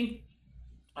 I think,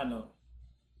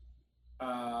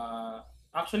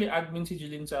 actually admin si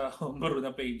Jeleen sa Homebrew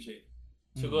na page eh.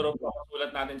 Siguro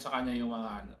sulat natin sa kanya yung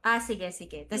mga Sige.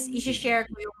 Tapos i-share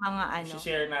ko yung mga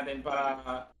i-share natin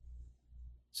para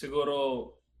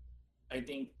siguro, I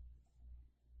think,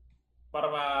 para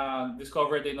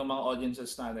ma-discover din ng mga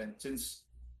audiences natin. Since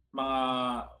mga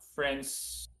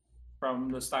friends from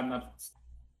the stand-up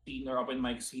scene or open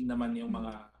mic scene naman yung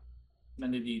mga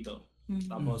nandito.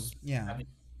 Tapos,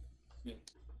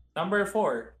 Number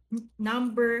 4.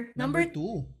 Number 2.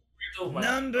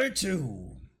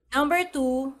 Number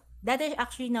 2. That is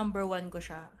actually number 1 ko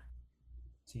siya.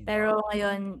 Pero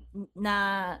ngayon,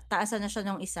 taasan na siya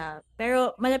ng isa.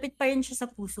 Pero malapit pa rin siya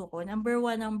sa puso ko. Number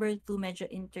 1, number 2, medyo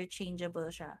interchangeable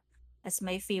siya. As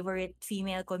my favorite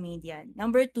female comedian.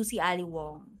 Number 2, si Ali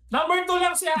Wong. Number 2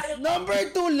 lang si Ali. Number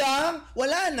 2 lang?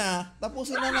 Wala na.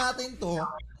 Tapusin na natin to.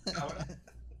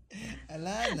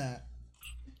 Wala na.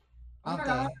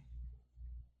 Okay.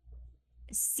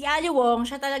 Si Ali Wong,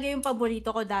 siya talaga yung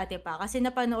paborito ko dati pa. Kasi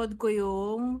napanood ko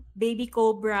yung Baby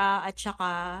Cobra at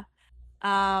saka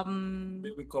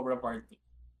Baby Cobra Party.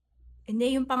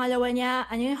 Hindi, yung pangalawa niya,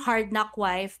 yung Hard Knock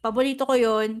Wife. Paborito ko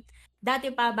yun.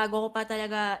 Dati pa, bago ko pa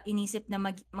talaga inisip na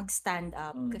mag-stand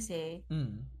up. Kasi,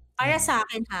 para sa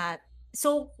akin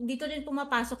so, dito rin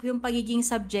pumapasok yung pagiging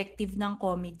subjective ng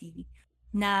comedy.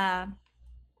 Na,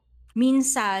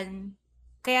 minsan,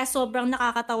 kaya sobrang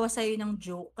nakakatawa sa'yo ng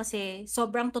joke. Kasi,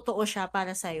 sobrang totoo siya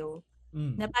para sa'yo.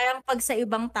 Na parang pag sa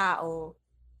ibang tao,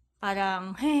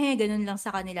 parang, ganun lang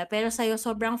sa kanila. Pero sa'yo,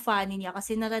 sobrang funny niya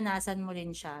kasi naranasan mo rin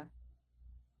siya.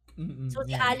 So,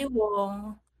 si Ali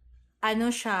Wong,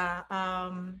 siya,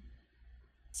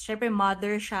 syempre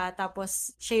mother siya,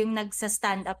 tapos siya yung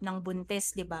nagsa-stand up ng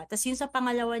buntis, di ba? Tapos yung sa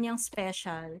pangalawa niyang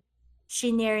special,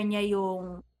 shinare niya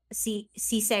yung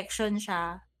C-section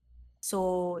siya.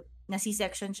 So, na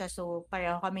C-section siya, so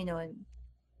pareho kami nun.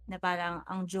 Na parang,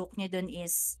 ang joke niya dun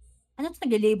is,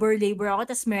 nag-labor ako,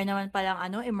 tapos meron naman palang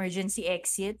emergency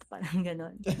exit, parang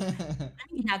gano'n.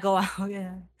 Ginagawa ko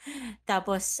yun.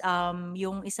 Tapos,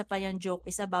 yung isa pa yung joke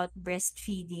is about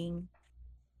breastfeeding,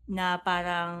 na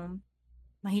parang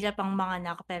mahirap ang mga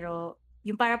anak, pero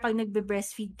yung para pag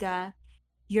nagbe-breastfeed ka,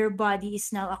 your body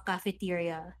is now a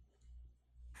cafeteria.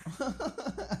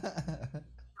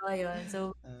 Ayun.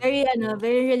 So, very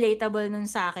relatable nun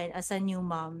sa akin as a new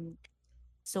mom.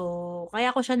 So, kaya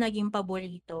ko siya naging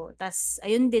paborito. Tas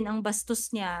ayun din, ang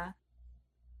bastos niya,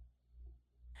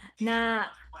 na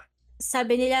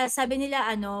sabi nila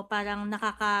parang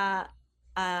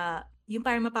yung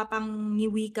parang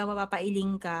mapapangiwi ka,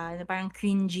 mapapailing ka, na parang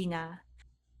cringy na.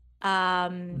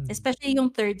 Especially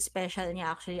yung third special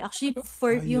niya actually. Actually,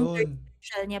 yung third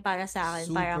special niya para sa akin,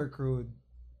 super parang crude.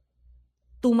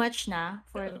 Too much na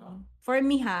for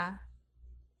me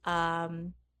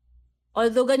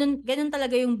although ganun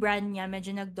talaga yung brand niya,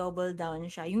 medyo nag-double down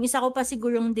siya. Yung isa ko pa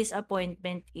sigurong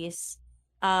disappointment is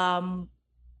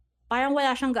parang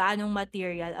wala siyang gaanong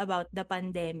material about the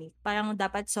pandemic. Parang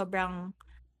dapat sobrang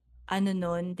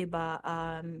nun, 'di ba?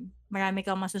 Marami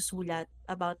kang masusulat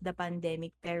about the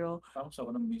pandemic, pero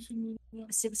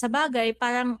sa bagay,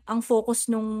 parang ang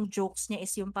focus nung jokes niya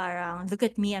is yung parang, look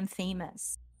at me, I'm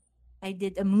famous. I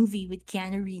did a movie with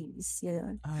Keanu Reeves.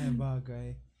 Yun. Ay,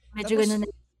 bagay. Medyo ganun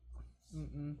na.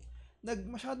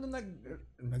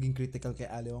 Naging critical kay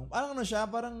Ali Wong. Parang siya,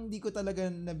 parang hindi ko talaga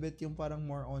nabit yung parang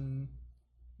more on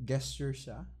gestures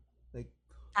siya. Like,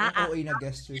 OA na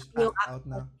gestures, act out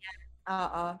na.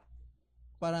 Oo.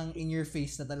 Parang in your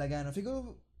face na talaga.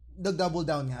 Siguro, double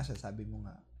down nga siya, sabi mo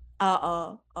nga.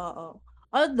 Oo.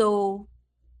 Although,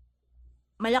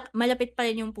 malapit pa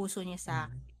rin yung puso niya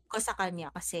sa kanya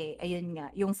kasi, ayun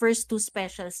nga, yung first 2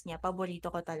 specials niya,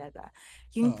 paborito ko talaga.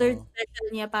 Yung third special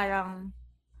niya parang,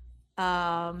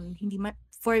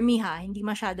 for me hindi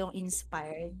masyadong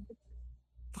inspired.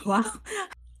 Wow.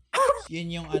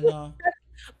 Yun yung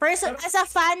as a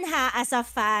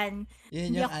fan.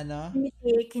 Yun yung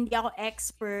Hindi ako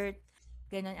expert.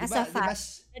 Ganun. As a fan.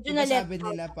 Diba sabi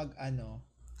nila pag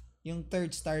yung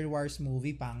third Star Wars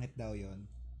movie, pangit daw yun.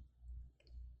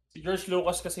 Si George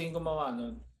Lucas kasi yung gumawa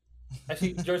nun.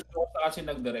 Kasi George Lucas kasi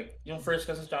nag-direct. Yung first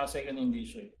kasi tsaka second hindi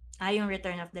siya. Yung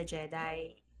Return of the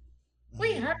Jedi.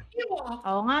 Wait,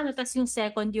 oo nga, tas yung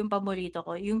second yung paborito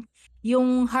ko.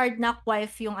 Yung Hard Knock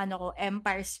Wife, yung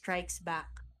Empire Strikes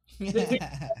Back.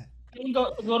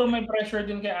 Siguro may pressure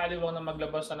din kay Ali Wong na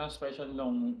maglabas na ng special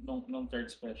nung third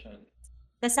special.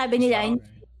 Tas sabi nila, hindi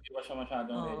ba siya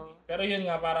masyadong ready. Pero yun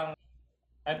nga, parang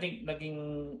I think naging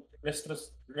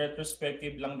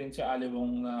retrospective lang din si Ali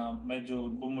Wong na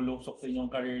medyo bumulusok din yung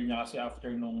career niya kasi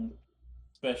after nung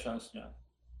specials niya.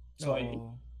 So I think,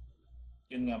 Oo.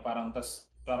 yun nga,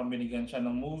 parang binigyan siya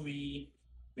ng movie,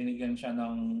 binigyan siya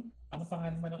ng, ano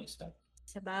pangalan man ng isa?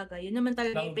 Sa bagay. Yun naman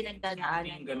talaga Ng yung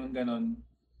pinagdadaanan. ganun.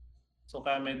 So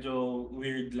kaya medyo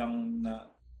weird lang na,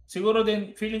 siguro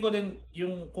din, feeling ko din,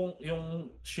 kung yung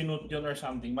shoot yun or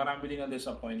something, marami din na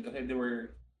disappoint kasi they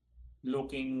were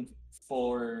looking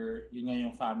for, yun nga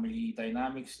yung family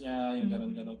dynamics niya, yung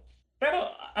ganun.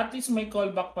 Pero at least may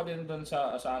callback pa din doon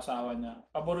sa asawa niya.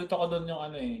 Paborito ko doon yung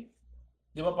ano eh.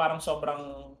 Di ba parang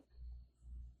sobrang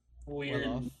weird.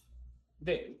 Well off.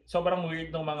 Hindi, sobrang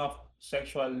weird ng mga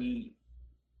sexual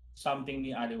something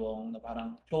ni Ali Wong na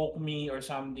parang choke me or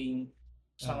something.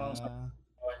 Sa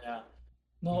asawa niya.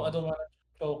 No, I don't wanna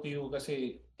choke you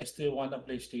kasi I still want a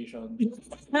PlayStation.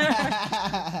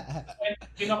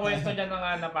 Kinakwento niya na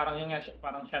nga na parang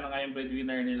parang siya na nga yung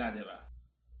breadwinner nila, di ba?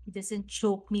 He doesn't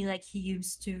choke me like he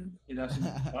used to. He doesn't.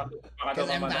 Because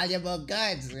I'm valuable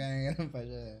goods. Ganun pa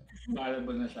siya.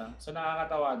 Valuable na siya. So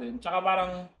nakakatawa din. Tsaka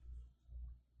parang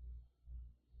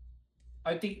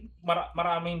I think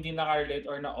maraming hindi nakarelate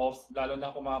or na-off, lalo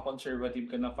na kung mga conservative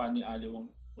ka na fan ni Ali Wong.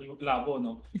 Labo,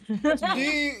 no?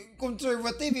 Hindi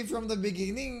conservative from the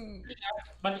beginning.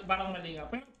 Parang mali nga.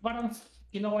 Pero parang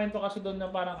kinukwento kasi doon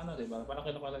na parang ano, di ba? Parang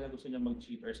kinukwento niya gusto niya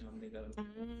mag-cheat or something. Ganun.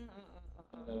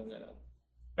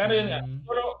 Pero yun nga.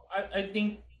 Pero I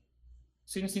think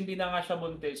since hindi na nga siya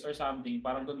buntis or something,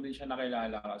 parang doon din siya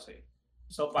nakilala kasi.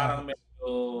 So parang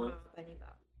medyo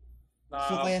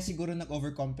so kaya siguro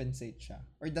nag-overcompensate siya.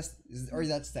 Or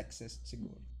that's sexist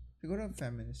siguro. Siguro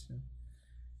feminist yun.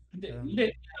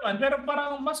 Hindi naman. Pero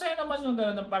parang masaya naman yung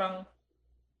gano'n. Parang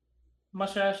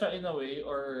masaya siya in a way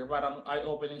or parang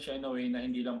eye-opening siya in a way na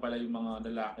hindi lang pala yung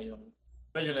mga lalaki yung...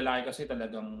 Pero yung lalaki kasi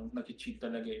talagang nag-cheat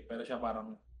talaga eh. Pero siya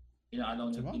parang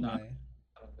inaano niya.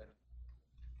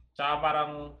 Tsaka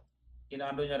parang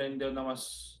inaano niya rin daw na mas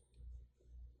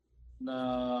na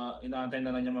inaantay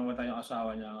na lang niya mamatay yung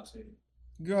asawa niya kasi.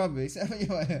 Grabe, sabi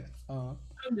niyo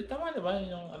Hindi, tama diba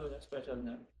yung ano, special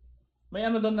niya. May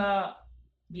ano doon na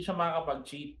hindi siya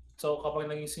makakapag-cheat. So kapag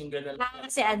naging single na lang,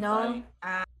 kasi ano,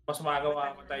 mas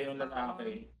magawa ko tayo yung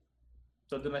lalaki.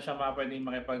 So doon na siya pwedeng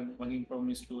maging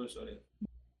promiscuous ulit.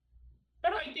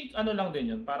 Pero I think ano lang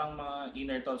din yun, parang mga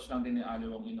inner thoughts lang din ni Ali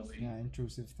Wong in a way. Yeah,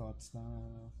 intrusive thoughts na.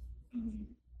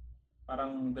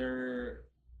 Parang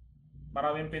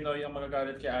maraming Pinoy ang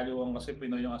magagalit kay Ali Wong kasi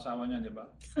Pinoy yung asawa niya, di ba?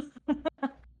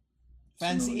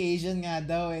 Fancy Asian nga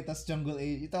daw eh, tas jungle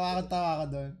Asian. Tawa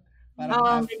ko doon.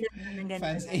 Parang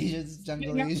fancy Asian,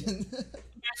 jungle Asian.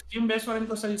 Yung best friend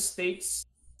ko sa States,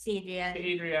 si Adrian.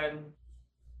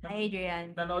 Hi,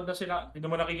 Adrian. Nanood na sila. Hindi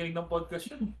naman nakikinig ng podcast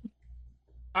yun.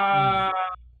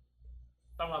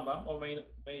 Tama ba? O may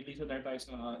listener tayo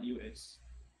sa US?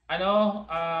 Anong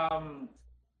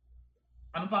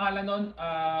pangalan nun?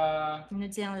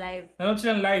 Nanood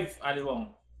silang live, Ali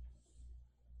Wong.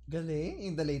 Galing?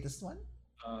 Yung the latest one?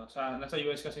 Nasa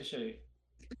US kasi siya eh.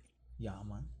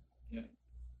 Yaman. Yeah.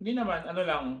 Hindi naman, ano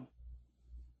lang.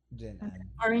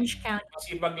 Orange County.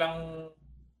 Masipag lang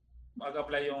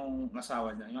mag-apply yung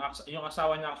asawa niya. Yung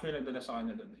asawa niya actually nagdala sa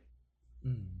kanya doon eh.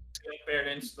 Yung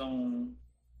parents ng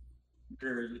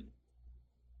girl.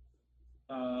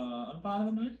 Ano pangalan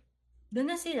naman? Doon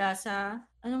na sila sa,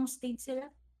 anong state sila?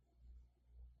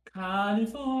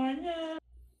 California.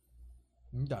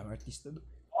 Dami artista doon.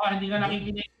 Hindi na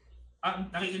nakikinig.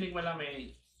 Nakikinig wala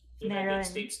may United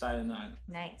States tayo na.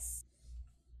 Nice.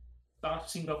 Saka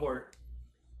Singapore.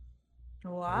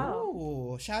 Wow.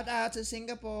 Oh, shout out to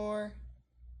Singapore.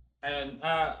 Ayun,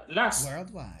 last.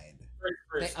 Worldwide.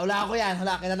 First. Kilala ko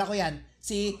yan.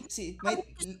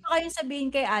 Gusto kayong sabihin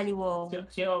kay Ali Wong.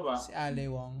 Sino ba? Si Ali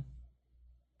Wong.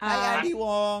 Hi, Ali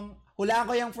Wong. Hulaan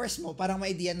ko yung first mo, parang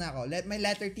may idea na ako. May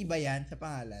letter T ba yan sa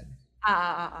pangalan?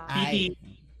 Ay,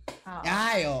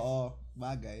 oo.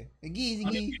 Bagay.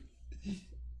 Sige.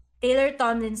 Taylor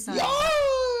Tomlinson.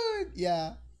 Yun!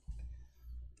 Yeah.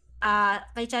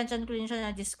 Kay Chan ko rin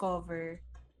siya na-discover.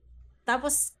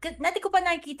 Tapos, natin ko pa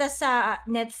nakikita sa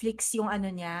Netflix yung ano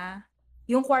niya,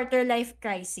 yung Quarter Life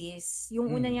Crisis,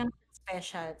 yung una niyang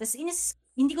special. Tapos,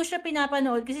 hindi ko siya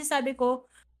pinapanood kasi sabi ko,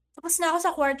 tapos na ako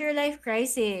sa Quarter Life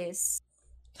Crisis.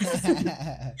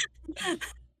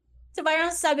 So,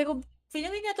 parang sabi ko,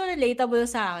 feeling niya to relatable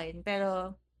sa akin.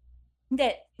 Pero,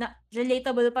 hindi.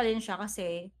 Relatable pa rin siya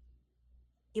kasi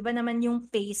iba naman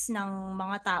yung pace ng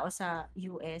mga tao sa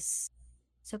US.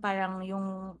 So, parang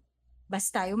yung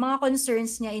basta, yung mga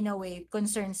concerns niya in a way,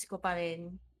 concerns ko pa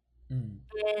rin.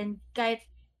 And kahit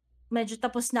medyo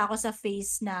tapos na ako sa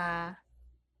phase na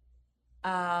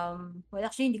well,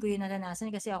 actually, hindi ko yun naranasan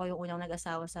kasi ako yung unang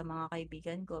nag-asawa sa mga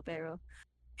kaibigan ko. Pero,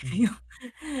 Mm.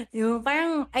 yung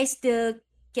parang I still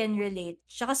can relate.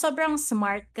 Tsaka sobrang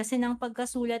smart kasi ng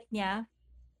pagkasulat niya.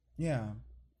 Yeah.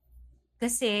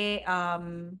 Kasi,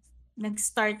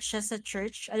 nag-start siya sa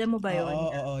church. Alam mo ba yun?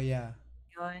 Oo, yeah.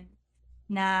 Yun.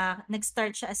 Na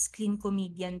nag-start siya as clean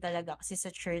comedian talaga kasi sa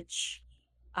church.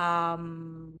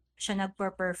 Siya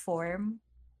nagper-perform.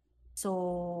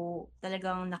 So,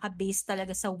 talagang naka-base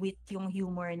talaga sa wit yung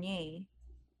humor niya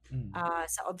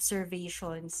sa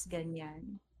observations,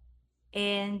 ganyan.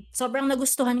 And sobrang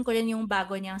nagustuhan ko rin yung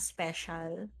bago niyang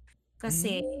special.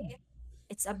 Kasi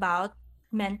it's about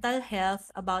mental health,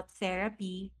 about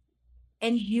therapy,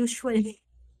 and usually,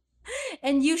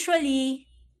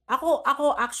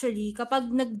 ako actually,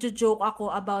 kapag nagjo-joke ako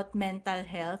about mental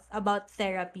health, about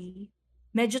therapy,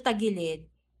 medyo tagilid.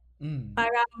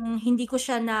 Parang hindi ko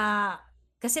siya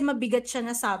kasi mabigat siya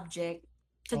na subject.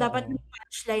 So, dapat yung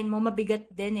punchline mo mabigat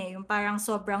din yung parang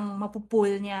sobrang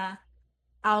mapupull niya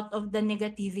out of the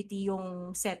negativity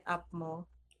yung setup mo.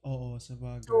 Oo,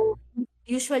 sabagay. So,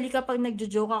 usually kapag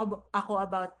nagjo-joke ako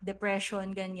about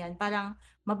depression, ganyan, parang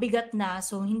mabigat na.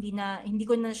 So, hindi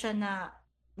ko na siya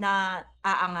na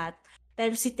aangat.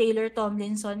 Pero si Taylor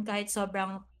Tomlinson, kahit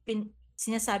sobrang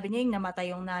sinasabi niya yung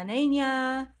namatay yung nanay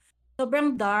niya,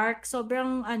 sobrang dark,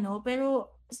 sobrang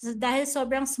pero dahil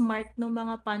sobrang smart ng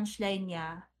mga punchline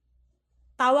niya,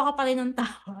 tawa ka pa rin ng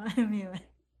tawa. Alam mo yun?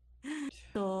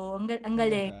 So, ang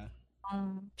galing.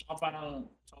 Tsaka parang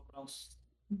sobrang...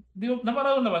 Di mo,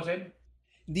 napanood na ba, Sid?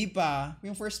 Di pa.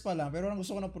 Yung first pa lang. Pero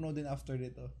gusto ko na punoodin after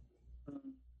dito.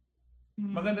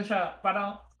 Maganda siya.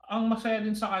 Parang, ang masaya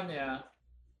din sa kanya,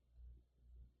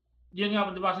 yun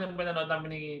nga, di ba kasi pinanood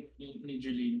namin ni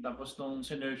Jeleen, tapos nung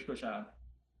sinerge ko siya,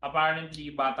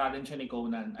 apparently, bata din siya ni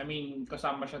Conan. I mean,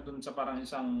 kasama siya dun sa parang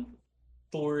isang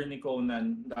tour ni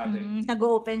Conan dati.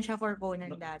 Nag-open siya for Conan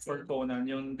dati. For Conan.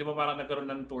 Yung, di ba parang nagkaroon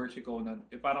ng tour si Conan?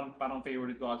 Parang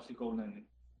favorite ko kasi si Conan.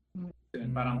 Yun,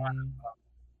 parang,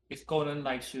 if Conan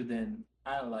likes you, then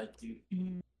I like you.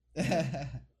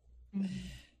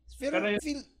 Pero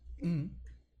feel...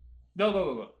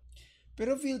 Go.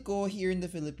 Pero feel ko here in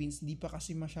the Philippines, hindi pa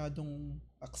kasi masyadong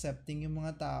accepting yung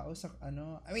mga tao sa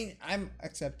I mean, I'm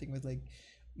accepting with like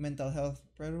mental health,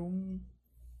 pero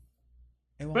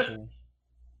ewan ko.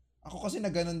 Ako kasi na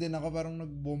ganun din ako, parang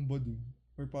nagbomba din.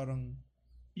 Or parang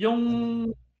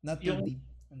not too deep.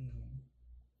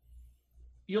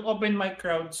 Yung open mic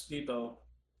crowds dito,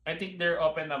 I think they're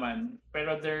open naman,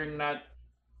 pero they're not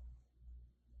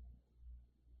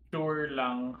sure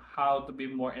lang how to be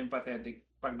more empathetic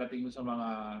pagdating sa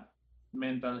mga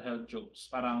mental health jokes.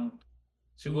 Parang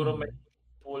siguro may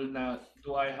pool na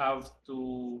do I have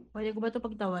to... Pwede ko ba ito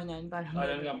pagtawanan? Parang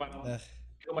hindi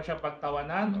ko ba siya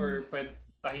pagtawanan or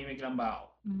tahimik lang ba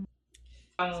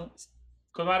ako?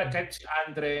 Kunwari, kahit si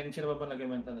Andre, sino ba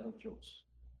nag-mental health jokes?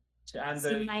 Si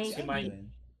Andre, si Mike.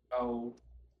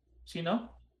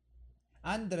 Sino?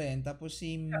 Andre, tapos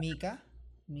si Mika?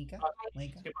 Mika?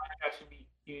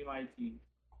 Si Mikey.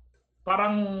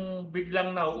 Parang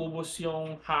biglang nauubos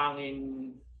yung hangin.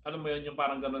 Alam mo yun, yung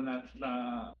parang gano'n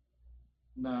na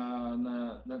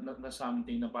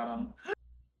something na parang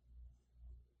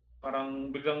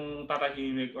biglang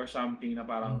tatahimik or something na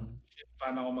parang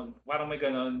parang may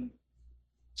gano'n.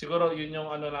 Siguro yun yung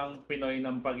lang Pinoy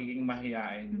ng pagiging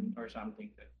mahiyain or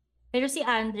something. Pero si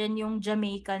Andren, yung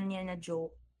Jamaican niya na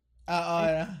joke.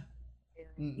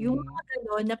 Yung mga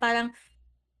gano'n na parang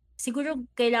siguro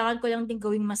kailangan ko lang din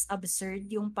gawing mas absurd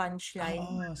yung punchline.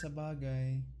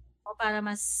 Sabagay. O para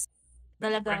mas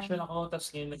talagang... Pressure ako,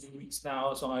 tapos ngayon nag-mix na ako.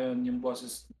 So ngayon yung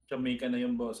boses, Jamaican na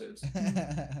yung boses.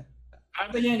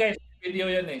 Ano yun guys? Video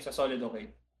yun sa Solid Okay.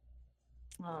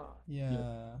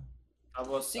 Yeah.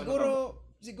 Tapos siguro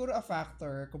a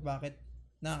factor kung bakit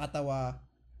nakakatawa.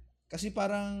 Kasi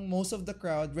parang most of the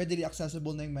crowd readily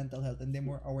accessible na yung mental health and they're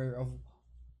more aware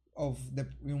of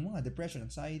yung mga depression,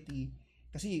 anxiety.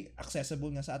 Kasi accessible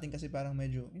nga sa atin kasi parang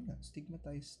medyo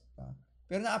stigmatized pa.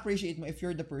 Pero na-appreciate mo if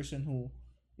you're the person who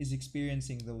is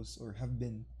experiencing those or have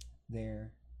been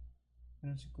there.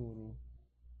 Ano siguro?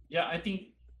 Yeah, I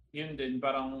think yun din.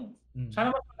 Parang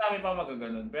sana mas madami pa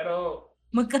magaganon. Pero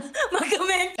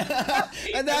Mag-comment.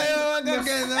 Ang dami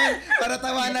magaganon. Para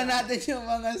tawanan natin yung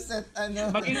mga set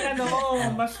Maging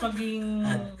mas maging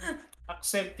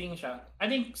accepting siya.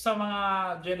 I think sa mga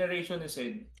generation ni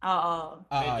Sid. Oo.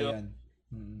 Medyo, yan.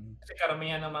 Kasi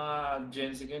karamihan ng mga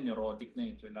Gen Z ngayon, neurotic na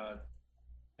yun. Sila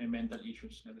may mental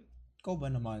issues na rin. Ikaw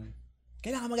ba naman?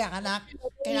 Kailangan magkakanak.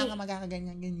 Kailangan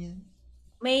magkakaganyan-ganyan.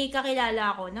 May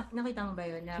kakilala ako. Nakita mo ba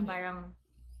yun? Na parang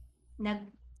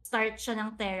nag-start siya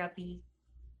ng therapy.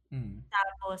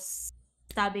 Tapos,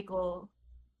 sabi ko,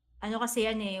 ano kasi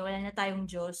yan wala na tayong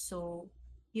Diyos. So,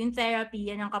 yung therapy,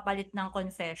 yan ang kapalit ng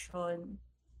confession.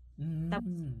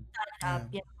 Tapos, stand-up,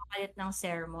 yan ang kapalit ng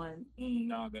sermon.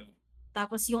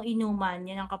 Tapos, yung inuman,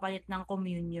 yan ang kapalit ng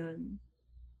communion.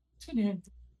 Sino yan?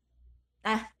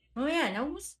 Mamaya,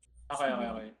 naubos.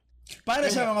 Okay. Para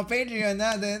sa mga Patreon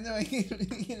natin,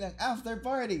 lang after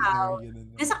party.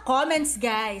 Nasa comments,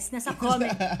 guys. Nasa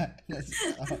comments.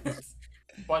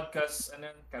 Podcast,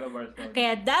 Calabar.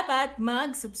 Kaya dapat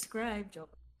mag-subscribe.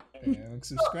 Joke.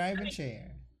 Mag-subscribe and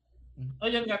share.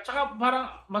 Yan nga. Tsaka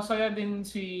parang masaya din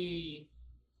si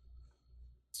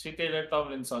Taylor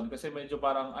Tomlinson kasi medyo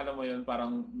parang, alam mo yun,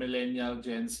 parang millennial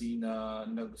Gen Z na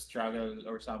nag-struggle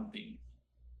or something.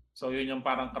 So, yun yung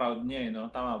parang crowd niya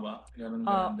no? Tama ba? Ganun.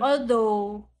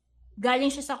 Although, galing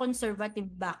siya sa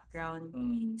conservative background.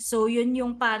 So, yun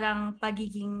yung parang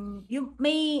pagiging, yung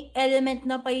may element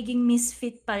na pagiging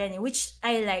misfit pa rin which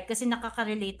I like kasi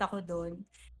nakaka-relate ako doon.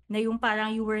 Na yung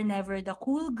parang you were never the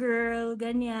cool girl,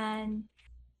 ganyan.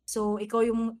 So, ikaw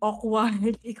yung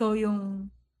awkward, ikaw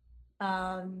yung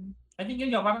I think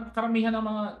yun nga, parang karamihan ng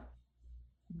mga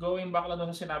going back lang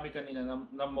doon sa sinabi kanina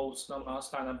na most ng mga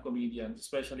stand-up comedians,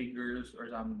 especially girls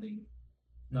or something,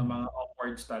 na mga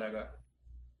awkwards talaga.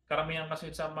 Karamihan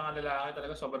kasi sa mga lalaki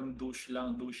talaga sobrang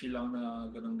douchey lang na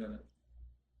ganun.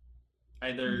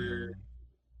 Either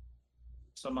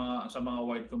sa mga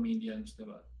white comedians, di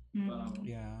ba?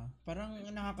 Parang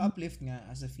nakaka-uplift nga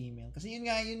as a female. Kasi yun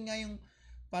nga yung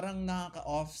parang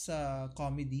nakaka-off sa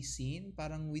comedy scene.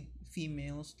 Parang with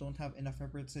females don't have enough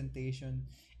representation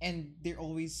and they're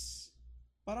always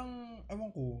parang ewan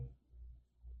ko.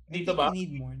 Dito ba?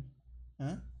 Need more.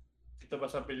 Dito ba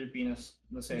sa Pilipinas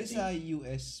na setting? Sa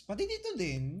US. Pati dito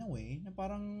din, no way. Na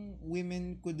parang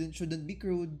women shouldn't be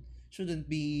crude,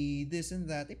 shouldn't be this and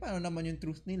that. Paano naman yung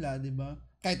truth nila, di ba?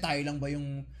 Kahit tayo lang ba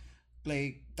yung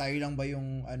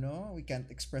we can't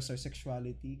express our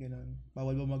sexuality, ganun.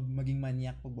 Bawal ba maging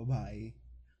manyak pag babae?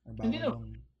 Or bawal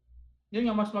bang... Yun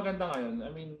nga, mas maganda ngayon.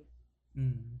 I mean,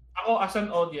 ako as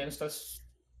an audience, tas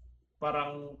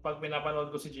parang pag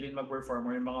pinapanood ko si Jeleen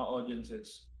mag-perform or yung mga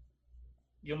audiences,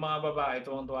 yung mga babae,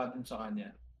 tuwang-tuwa din sa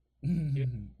kanya.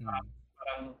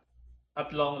 Parang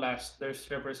at long last, there's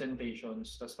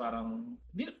representations. Tas parang,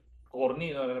 hindi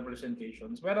corny na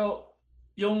representations. Pero,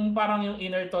 yung parang yung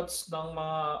inner thoughts ng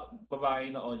mga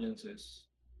babae na audiences,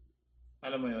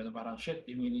 alam mo yun, parang shit,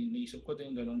 iniisip ko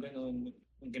din, ganun.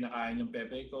 Yung kinakain yung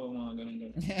pepe ko, mga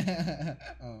ganun.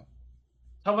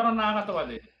 Sobrang nakakatawa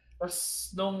din.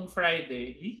 Tapos, nung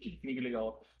Friday, kinikilig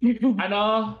ako.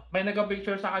 May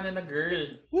nagka-picture sa kanya na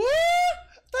girl. What?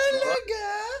 Talaga?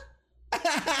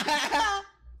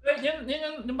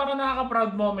 Yung parang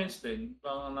nakaka-proud moments din.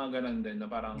 Parang na ganun din, na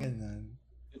parang... Ganun.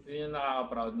 Yun yung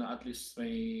nakaka-proud na at least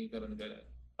may ganun.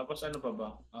 Tapos ano pa ba?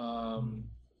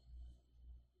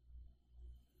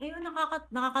 Ayun,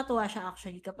 nakakatuwa siya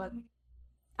actually kapag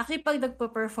pag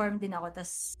nagpo-perform din ako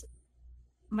tas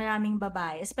maraming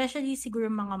babae, especially siguro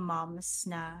mga moms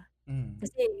na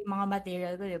kasi mga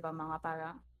material ko, 'di ba, mga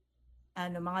parang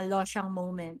mga losyang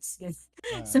moments.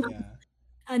 So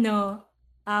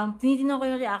tinitingnan ko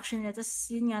yung reaction nila tas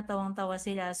yun nga, tawang-tawa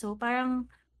sila. So parang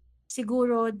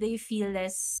siguro they feel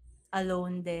less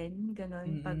alone din,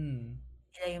 ganun, pag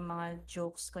nila yung mga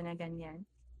jokes ko na ganyan.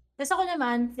 Tapos ako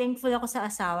naman, thankful ako sa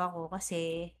asawa ko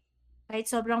kasi kahit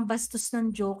sobrang bastos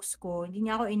ng jokes ko, hindi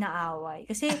niya ako inaaway.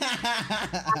 Kasi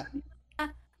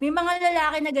may mga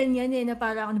lalaki na ganyan na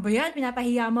parang, ano ba yan,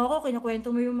 pinapahiya mo ako,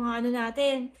 kinukwento mo yung mga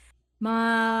natin, mga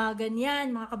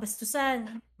ganyan, mga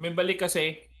kabastusan. May balik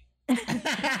kasi.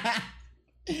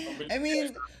 I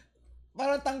mean,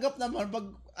 parang tanggap naman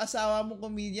pag asawa mo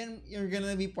comedian, you're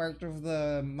gonna be part of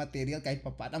the material kahit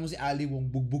paano mo si Ali Wong,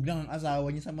 bugbog lang ang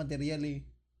asawa niya sa material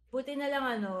Buti na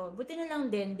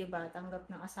lang din, 'di ba? Tanggap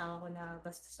ng asawa ko na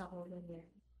bastos ako ganyan.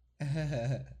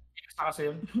 Kasi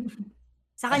yun.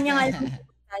 Sa kanya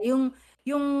nga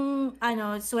yung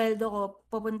sweldo ko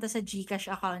pupunta sa GCash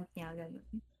account niya, ganun.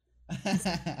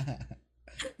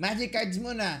 Magic cards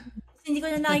muna. Hindi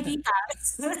ko na nakikita.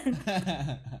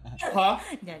 Ha?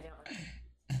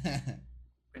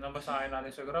 Pinabasahin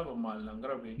natin sa Grab, mahal ng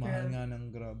Grab eh. Mahal nga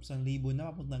ng Grab. 1,000 na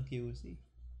papuntang QC.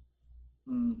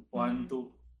 1,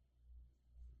 2.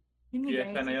 Yun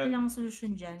guys, ito lang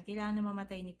solusyon dyan. Kailangan na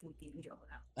mamatay ni Putin. Joke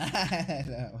lang.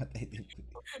 Mamatay ni Putin.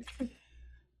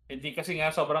 Hindi kasi nga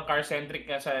sobrang car-centric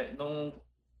nga nung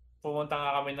pumunta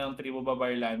nga kami ng Tribo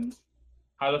Babaylan,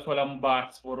 halos walang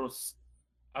bus, puro,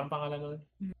 ang pangalan nun?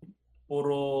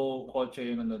 Puro kotse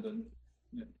yung doon.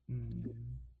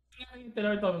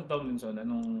 Taylor Tomlinson,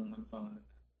 anong pangalan?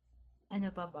 Ano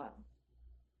pa ba?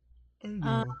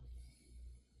 Ah, Ano?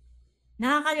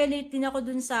 nakaka-relate din ako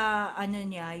dun sa ano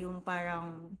niya, yung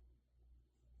parang,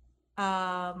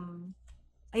 um,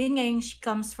 ayun nga yung she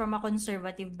comes from a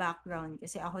conservative background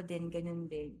kasi ako din ganun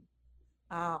din.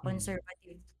 Mm.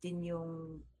 Conservative din yung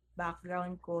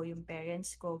background ko, yung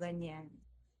parents ko, ganyan.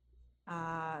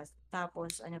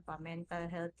 Tapos ano pa, mental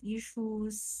health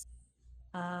issues,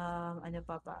 ano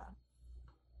pa ba?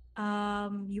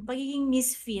 Yung pagiging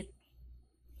misfit,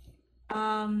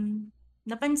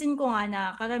 napansin ko nga na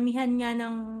karamihan nga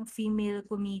ng female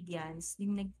comedians,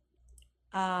 yung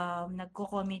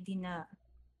nagko-comedy na,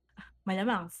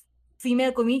 malamang,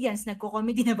 female comedians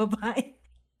nagko-comedy na babae.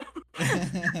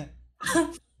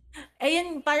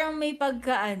 Ayun, parang may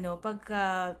pagka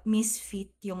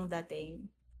misfit yung dating.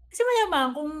 Kasi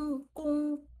malamang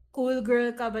kung cool girl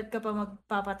ka, ba't ka pa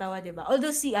magpapatawa, 'di ba?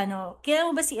 Although si kilala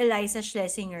mo ba si Eliza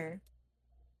Schlesinger?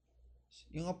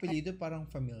 Yung apelido parang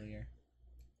familiar.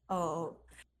 Oo.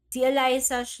 Si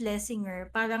Eliza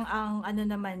Schlesinger, parang ang ano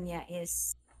naman niya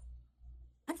is,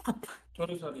 ano ka ba?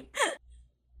 Sorry.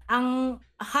 Ang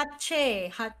hot siya.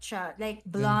 Like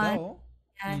Ganda, blonde, oh.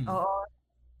 yan, Mm. oo,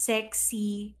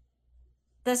 sexy.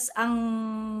 Tas ang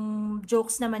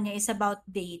jokes naman niya is about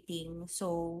dating.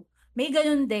 So, may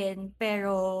ganun din,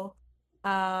 pero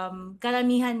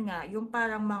karamihan nga, yung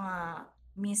parang mga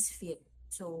misfit.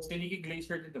 So, Si Nikki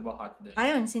Glaser din, diba? Hot din.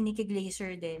 ayun, si Nikki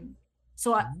Glaser din.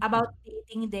 So, Mm. about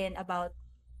dating din, about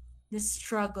the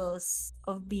struggles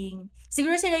of being,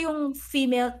 siguro sila yung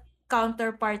female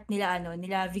counterpart nila,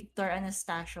 nila Victor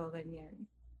Anastasio, ganyan.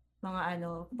 Mga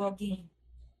pogi,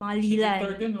 mga Si Leland.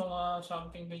 Victor din, mga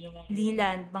something din yung mga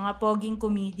Leland, mga poging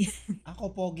comedian.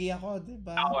 Ako, pogi ako, di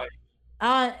ba? away.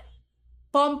 Ah,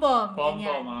 Pom-pom, Pompo,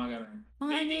 ganyan. mga ganun.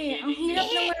 Mga Dating, ang dating, hirap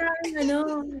ng dating. maraming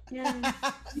yan.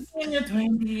 In your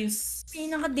 20s.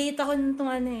 Pinaka-date ako nitong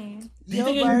Yo,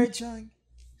 Dating in your... Barchong.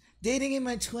 Dating in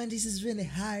my 20s is really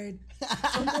hard.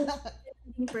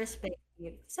 yung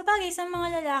perspective. Sa bagay, sa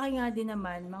mga lalaki nga din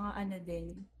naman, mga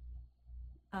din,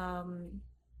 um,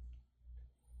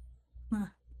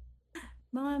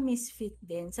 mga misfit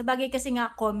din. Sa bagay kasi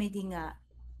nga, comedy nga,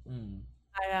 Mm.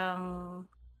 parang,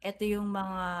 eto yung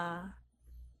mga,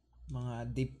 Mga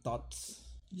deep thoughts.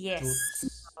 yes.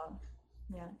 Truths.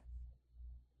 Yeah.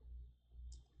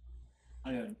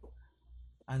 Ayun.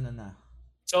 Ano na?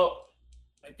 So,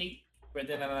 I think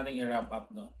pwede na natin i-wrap up,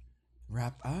 no?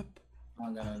 Wrap up?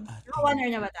 Mga ganun. Naka 1 hour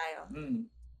na ba tayo?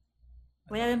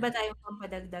 Wala na ba tayong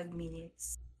pampadagdag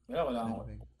minutes? Wala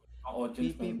akong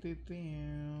audience na.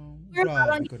 Pero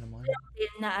parang Grabe ko naman.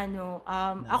 din na Na?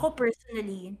 ako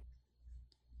personally,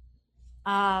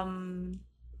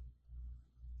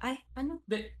 ay, ano?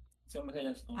 Hindi. So,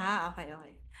 masaya na. Okay.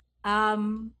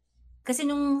 Kasi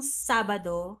nung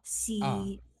Sabado, si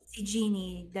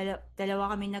Jeannie,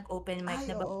 dalawa kami nag-open mic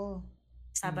Ay, na oo.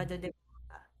 Sabado, di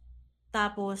ba?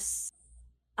 Tapos,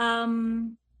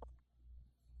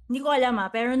 hindi ko alam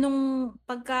pero nung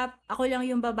pagka ako lang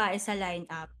yung babae sa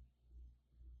lineup,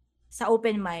 sa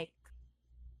open mic,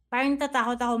 parang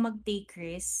tatakot ako mag-take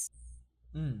risk.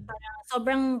 Parang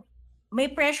sobrang may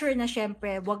pressure na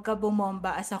syempre, wag ka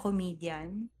bumomba as a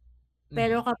comedian.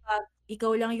 Pero kapag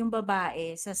ikaw lang yung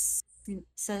babae sa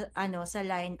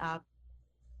lineup,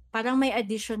 parang may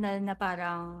additional na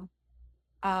parang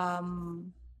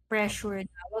pressure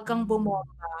na wag kang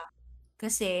bumomba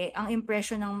kasi ang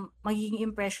magiging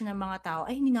impression ng mga tao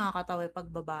ay hindi nakakatawa pag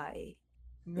babae.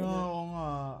 Oo nga.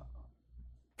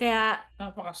 Kaya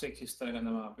Napaka-sexist talaga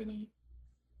ng mga Pinoy.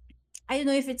 I don't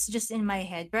know if it's just in my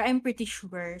head, but I'm pretty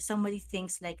sure somebody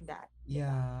thinks like that.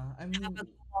 Yeah. I mean, Kapag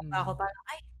bumomba ako, parang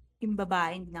ay, yung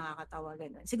babae hindi nakakatawa,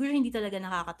 ganun. Siguro hindi talaga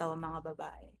nakakatawa mga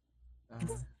babae.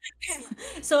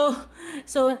 So,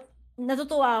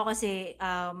 natutuwa ako kasi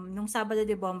nung Sabado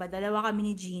de Bomba, dalawa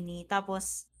kami ni Jeannie,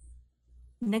 tapos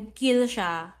nag-kill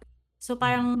siya. So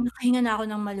parang nakahinga na ako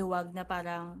ng maluwag na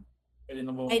parang Pwede na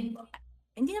bumomba.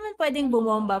 hindi naman pwedeng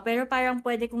bumomba, pero parang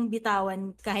pwede kong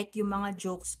bitawan kahit yung mga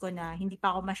jokes ko na hindi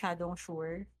pa ako masyadong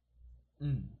sure.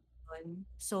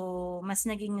 So, mas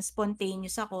naging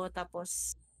spontaneous ako,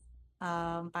 tapos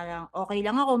parang okay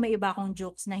lang ako, may iba akong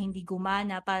jokes na hindi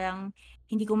gumana, parang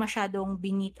hindi ko masyadong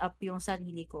beneath up yung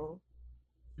sarili ko.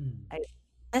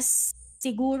 As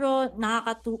siguro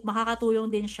makakatulong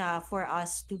din siya for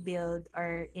us to build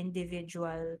our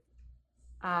individual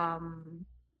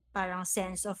parang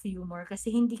sense of humor,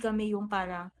 kasi hindi kami yung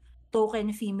parang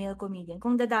token female comedian.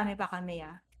 Kung dadami pa kami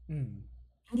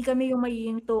hindi kami yung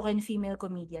magiging token female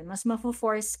comedian. Mas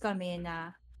mafo-force kami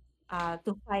na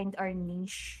to find our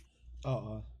niche.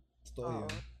 Oo. Totoo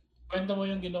yun. Kwento mo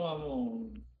yung ginawa mo.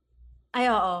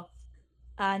 Ay, oo.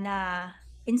 Na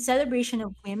in celebration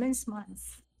of Women's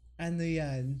Month. Ano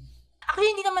yan?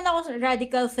 Actually, hindi naman ako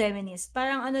radical feminist.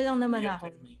 Parang ano lang naman ako.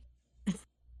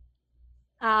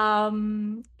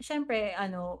 Syempre,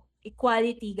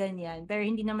 equality, ganyan. Pero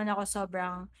hindi naman ako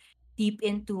sobrang deep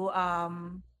into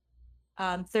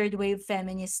third wave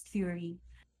feminist theory.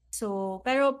 So,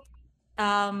 pero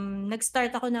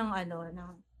nag-start ako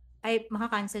ay,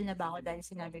 maka-cancel na ba ako dahil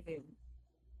sinabi ko yun?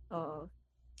 Oo.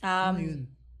 Ano yun?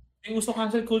 May uso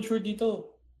cancel culture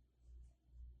dito.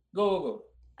 Go.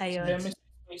 Ayun. Feminist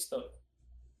space to.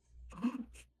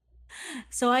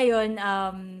 So, ayun,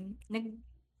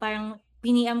 parang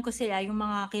piniam ko sila, yung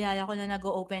mga kilala ko na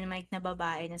nag-open mic na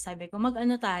babae, na sabi ko,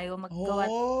 maggawa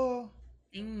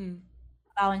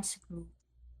bounce group.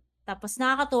 Tapos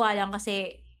nakakatuwa lang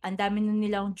kasi ang dami nun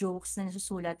nilang jokes na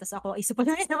nasusulat. Tapos ako, isa pa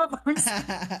lang yung nababounce.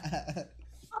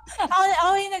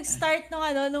 ako yung nag-start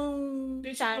nung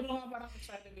chat. Siguro nga parang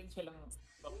excited din sila.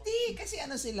 Hindi, kasi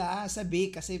sila,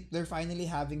 kasi they're finally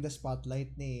having the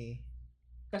spotlight ni.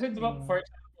 Kasi diba, for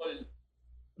example,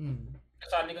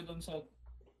 kasali ka dun sa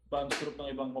bounce group ng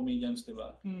ibang comedians,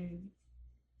 diba?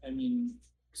 I mean,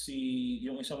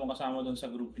 yung isa mong kasama dun sa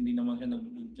group, hindi naman siya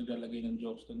naglalagay ng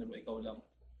jokes dun, diba? Ikaw lang.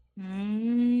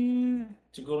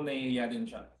 Siguro nahihiya din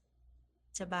siya.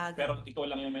 Sa bagay. Pero ikaw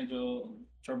lang yung medyo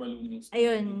chorbalunis.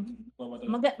 Ayun.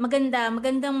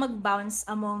 Magandang mag-bounce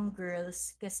among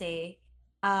girls kasi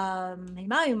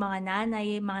halimbawa yung mga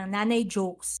nanay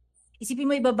jokes. Isipin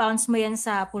mo, iba-bounce mo yan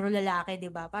sa puro lalaki,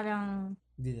 di ba? Parang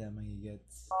hindi na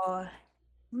magigets.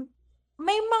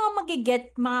 May mga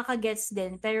makaka-gets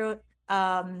din, pero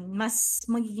mas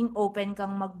magiging open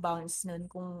kang mag-bounce nun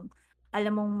kung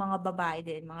alam mong mga babae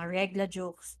din, mga regla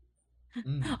jokes.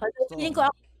 Feeling ko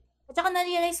at saka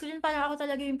na-realize ko din parang ako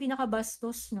talaga yung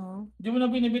pinaka-bastos, no? Hindi mo na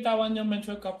binibitawan yung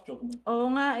menstrual cup joke mo? Oo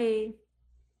nga eh.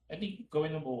 I think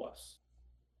gawin mo bukas.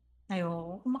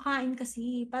 Ayoko, kumakain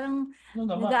kasi. Parang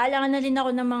nag-aalangan na rin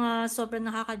ako ng mga sobrang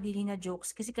nakakadili na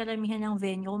jokes kasi karamihan ng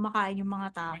venue, kumakain yung mga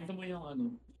tao. Ito mo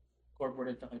yung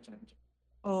corporate na kay Chancho.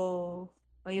 Oo.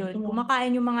 Ayun,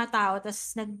 kumakain yung mga tao,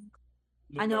 tapos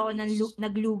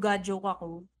nagluga joke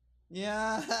ako.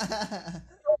 Yeah.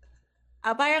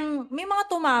 Parang may mga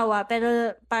tumawa,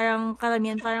 pero parang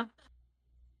karamihan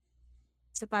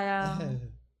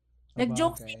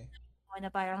nag-jokes na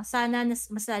parang sana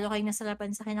mas lalo kayong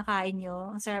nasarapan sa kinakain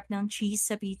nyo. Ang sarap ng cheese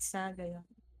sa pizza, gano'n.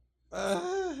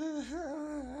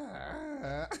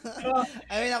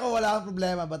 I mean, ako wala akong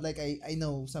problema, but like I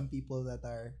know some people that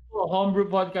are.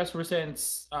 Homebrew Podcast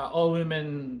presents all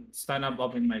women stand-up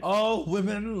open mic. All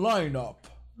women line up.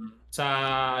 Sa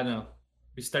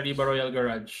Vista Riba Royal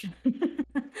Garage.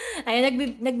 Ay,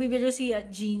 nagbibiro si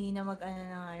Jeannie na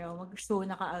mag-show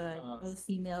na kaagad.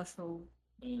 All-female show.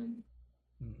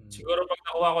 Siguro pag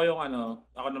nakuha ko yung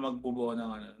ako na magbubuo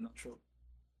ng show.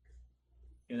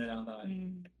 Yun na lang tayo.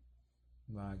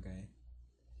 Bagay.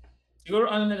 Siguro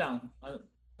na lang.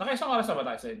 Nakaisang oras na ba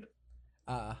tayo sa ito?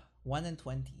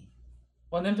 1:20.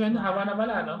 1:20? Haba na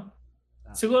pala, no?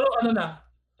 Siguro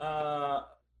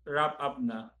wrap up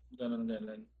na. Ganun.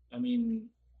 I mean,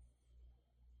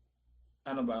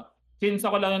 since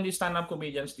ako lang yung stand-up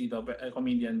comedian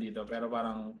dito, pero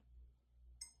parang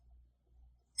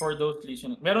for those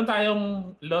listeners, meron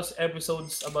tayong lost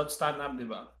episodes about stand-up, di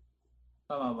ba?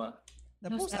 Tama ba?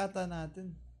 Na-post ata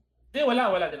natin. Hindi,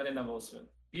 wala. Di natin na-post yun.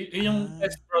 Yun yung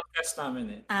test broadcast namin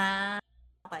eh.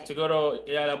 Okay. Siguro,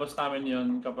 ilalabas namin yun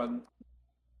kapag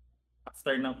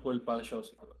after ng full pal show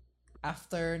siguro.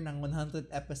 After ng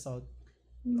 100th episode.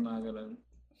 Ganun.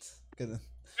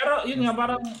 Pero yun nga,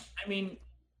 parang, I mean,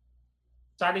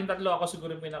 sa ating tatlo, ako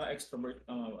siguro yung pinaka-extrovert.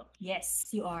 Tama ba? Yes,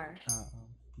 you are.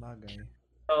 Bagay.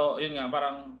 So, yun nga,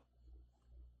 parang,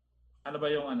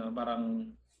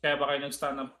 parang, kaya ba kayo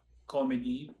nag-stand-up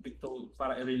comedy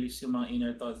para i-release yung mga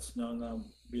inner thoughts nyo na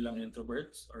bilang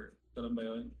introverts? Or ganun ba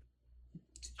yun?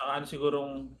 Saka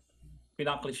sigurong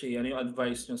pinaka-cliche, yung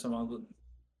advice nyo sa mga good?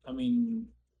 I mean,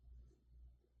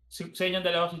 sa inyong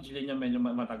dalawa, si Jeleen yung medyo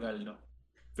matagal, no?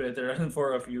 Veteran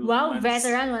for a few months.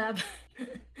 Veteran, wala ba?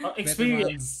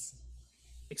 Experience.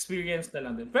 Experience na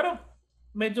lang din. Pero,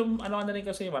 medyo, ka na rin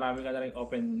kasi, marami ka na rin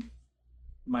open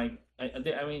mic. I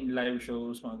mean, live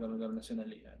shows, mga gano'n na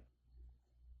sinalihan.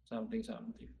 Something.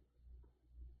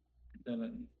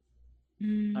 Ganun.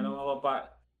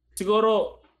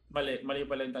 Siguro, mali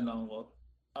pala yung tanong ko.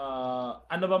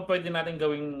 Ano bang pwede natin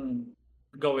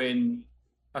gawin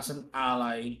as an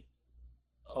ally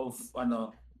of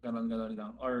ganun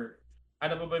lang? Or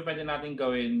ano pa ba pwede natin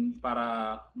gawin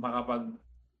para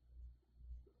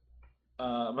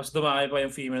mas dumami pa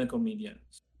yung female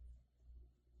comedians?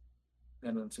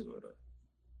 Ganun siguro.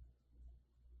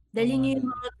 Dali niyo yung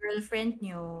mga girlfriend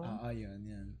niyo.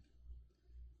 Yan.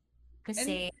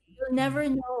 Kasi And you'll never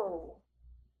know.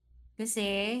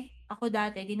 Kasi ako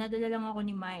dati, dinadala lang ako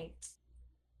ni Mike.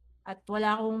 At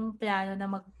wala akong plano na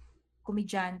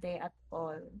mag-komedyante at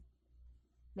all.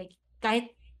 Like,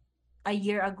 kahit a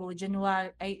year ago,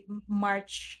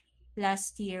 March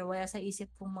last year, wala sa isip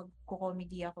kong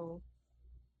magko-comedy ako.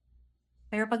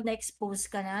 Pero pag na-expose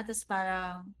ka na, tapos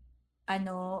parang,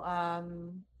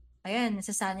 ayan,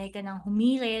 nasasanay ka ng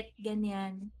humirit,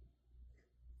 ganyan.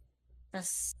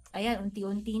 Tapos, ayan,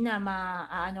 unti-unti na,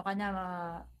 ano ka na,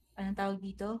 anong tawag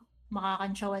dito?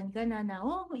 Makakantsawan ka na,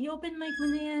 oh, i-open mic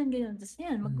mo na yan, ganyan. Tapos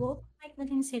yan, mag-open mic na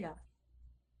din sila.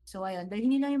 So, ayun,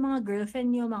 dalhin nila yung mga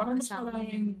girlfriend nyo, mga Parang mas kasama.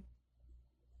 maraming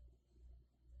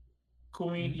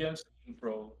comedians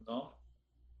improv, no?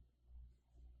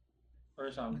 Or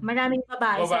something. Maraming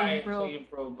babae sa Babae improv. sa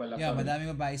improv pala. yeah, sorry.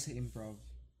 madaming babae sa improv.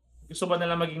 Gusto ba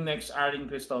nila maging next Aring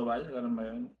Cristobal? Ganun ba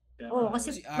yun? Oo,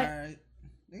 kasi Si R,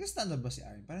 nag-stand up ba si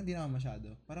R? Parang hindi naman masyado.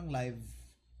 Parang live.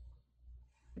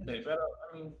 Hindi, pero I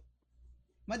mean,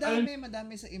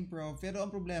 Madami sa improv. Pero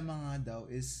ang problema nga daw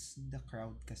is the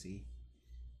crowd kasi.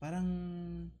 Parang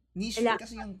niche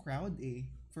kasi yung crowd eh.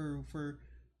 For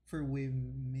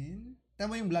women.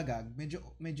 Tama yung blagag.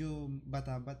 Medyo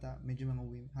bata-bata. Medyo mga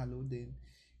women. Halo din.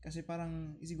 Kasi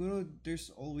parang, siguro there's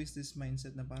always this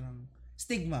mindset na parang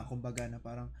stigma, kumbaga, na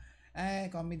parang,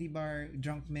 comedy bar,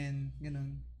 drunk men,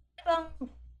 ganun. Ibang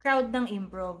crowd ng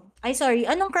improv. Ay, sorry.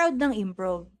 Anong crowd ng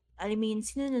improv? I mean,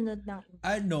 sino nanonood ng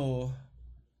improv?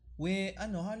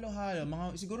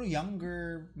 Halo-halo. Siguro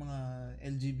younger, mga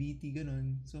LGBT,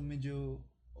 ganun. So, medyo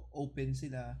open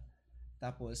sila.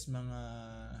 Tapos, mga...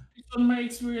 on my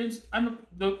experience,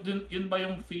 yun ba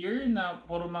yung fear na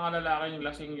puro mga lalaki yung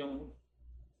lasing yung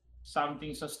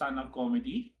something sa stand-up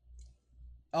comedy?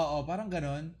 Oo, parang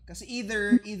ganun. Kasi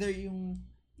either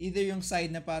yung side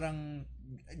na parang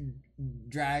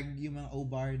drag, yung mga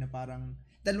O-bar na parang...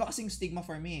 Dalawa kasing stigma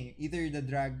for me. Either the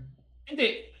drag...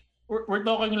 Hindi. We're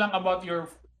talking lang about your...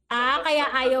 Kaya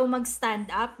ayaw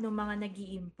mag-stand up ng mga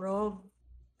nag-i-improv.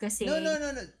 Kasi... No.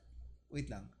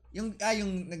 Wait lang.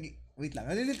 Wait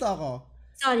lang. Nalilito ako.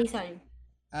 Sorry.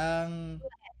 Ang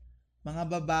mga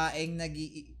babaeng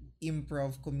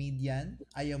nag-improv comedian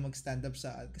ayaw mag-stand up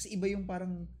sa... Kasi iba yung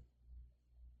parang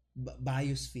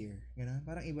biosphere. Gano'n?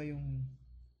 Parang iba yung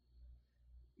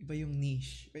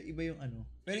niche. Iba yung ano.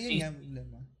 Pero yun nga,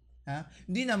 problema. Ha?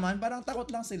 Hindi naman. Parang takot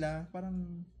lang sila.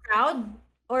 Parang... Crowd?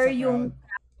 Or yung...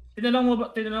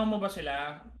 Tinanong mo ba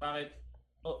sila? Bakit?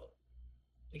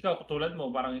 Ikaw, tulad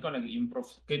mo, parang ikaw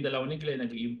nag-improve. Kayong dalawa ni Glenn,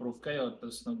 nag-improve kayo.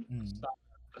 Tapos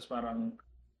tapos parang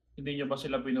hindi nyo ba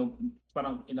sila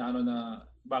parang inaano na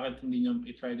bakit hindi nyo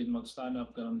i-try din mag-stand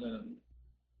up, ganun.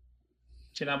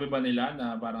 Sinabi ba nila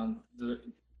na parang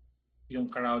yung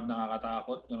crowd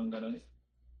nakakatakot, ganun?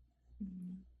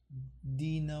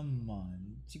 Di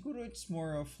naman. Siguro it's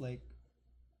more of like,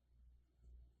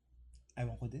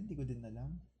 ewan ko din, di ko din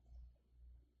alam.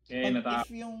 If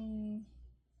yung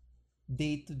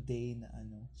day-to-day na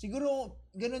ano, siguro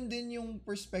ganun din yung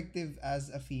perspective as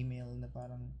a female na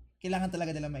parang kailangan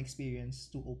talaga nila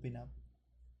ma-experience to open up.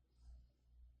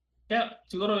 Kaya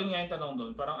siguro yun nga yung tanong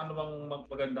doon, parang ano bang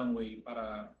magandang way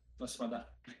para mas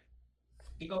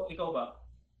Ikaw ba?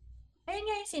 Ayun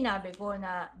nga yung sinabi ko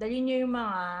na dalhin nyo yung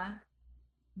mga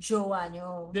jowa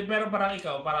nyo. Pero parang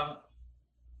ikaw, parang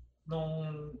nung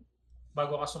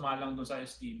bago ka sumalang doon sa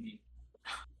STB.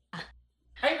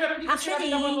 Ay, pero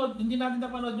hindi natin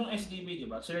napanood yung SDB, di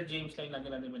ba? Sir James lang lagi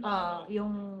natin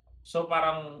yung... So,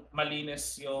 parang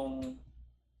malinis yung...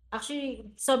 Actually,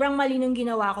 sobrang malinong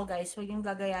ginawa ko, guys. Huwag yung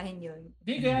gagayahin yun.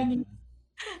 Hindi, gayahin.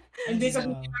 Hindi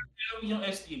kasi yung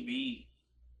SDB.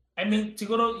 I mean,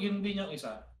 siguro yun din yung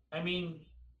isa. I mean,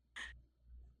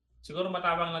 siguro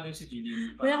matapang na din si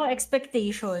Jeleen. Wala akong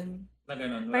expectation. Na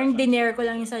ganun. Parang dinare ko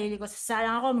lang yung sarili ko.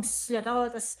 Salang ako, magsusulat ako,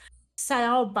 tapos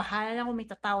sana ako, bahala na kung may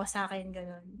tatawa sa akin,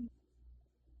 gano'n.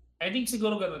 I think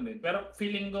siguro gano'n din. Pero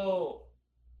feeling ko,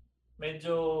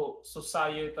 medyo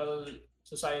society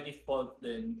fault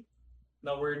din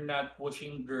na we're not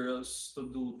pushing girls to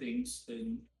do things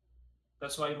din.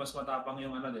 That's why mas matapang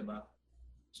yung di ba?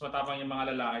 Mas matapang yung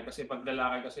mga lalaki kasi pag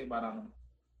lalaki kasi parang,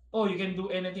 you can do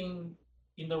anything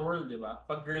in the world, di ba?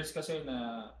 Pag girls kasi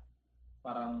na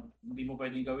parang hindi mo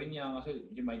pwedeng gawin yan kasi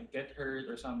you might get hurt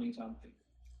or something.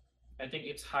 I think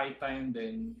it's high time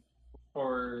then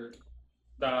for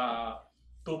the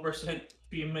 2%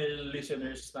 female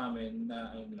listeners namin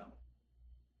na ayun lang.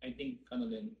 I think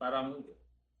parang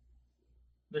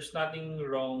there's nothing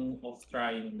wrong of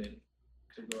trying din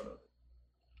siguro.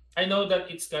 I know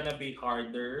that it's gonna be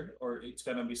harder or it's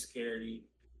gonna be scary,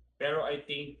 pero I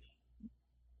think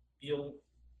yung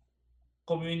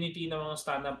community ng mga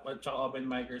stand-up at saka open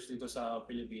micers dito sa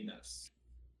Pilipinas.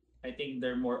 I think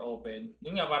they're more open.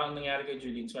 Yun nga, parang nangyari kay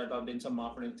Jeleen. Shout out din sa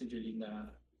mga friends ni Jeleen na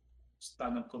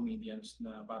stand-up comedians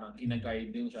na parang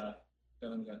gina-guide din siya.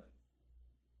 Ganun.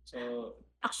 So,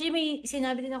 actually, may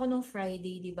sinabi din ako nung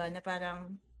Friday, di ba, na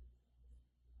parang,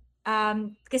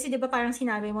 kasi di ba parang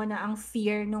sinabi mo na ang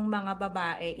fear ng mga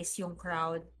babae is yung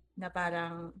crowd, na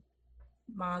parang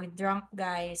mga drunk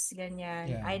guys,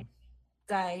 ganyan. Yeah.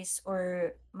 Guys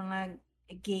or mga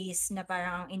gays na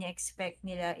parang ang ina-expect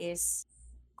nila is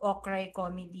okray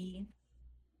comedy.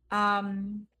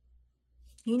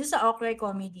 Yun sa okray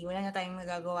comedy, wala na tayong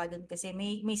magagawa doon kasi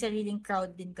may sariling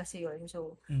crowd din kasi yun.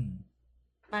 So,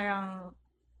 parang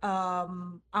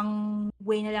ang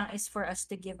way na lang is for us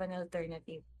to give an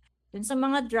alternative. Dun sa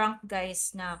mga drunk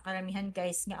guys na karamihan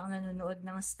guys nga ang nanonood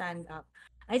ng stand-up,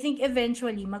 I think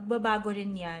eventually magbabago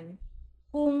rin yan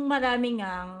kung maraming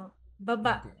ang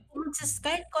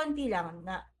kahit konti lang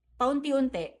na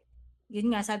paunti-unti.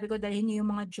 Yun nga, sabi ko dalhin niyo yung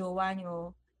mga jowa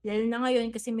niyo. Lalo na ngayon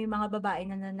kasi may mga babae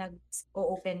na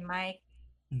nag-open mic.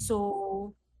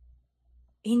 So,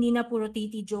 hindi na puro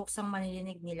titi jokes ang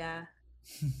manilinig nila.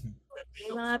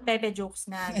 May mga pepe jokes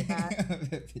na, di ba?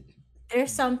 There's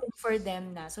something for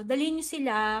them na. So, dalhin niyo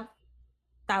sila.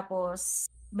 Tapos,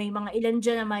 may mga ilan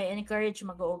dyan na may encourage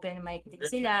mag-open mic din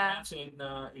sila.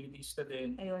 Na 80s na din.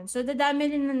 Ayun. So, dadami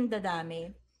rin ng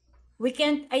dadami.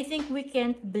 I think we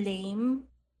can't blame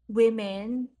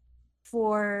women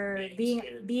for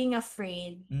being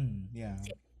afraid. Yeah.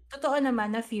 Totoo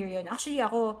naman na fear yun. Actually,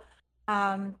 ako,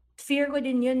 fear ko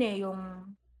din yun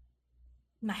yung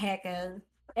na-heckle.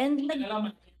 And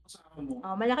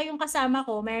malaki yung kasama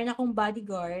ko. Meron akong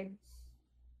bodyguard.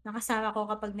 Nakasama ko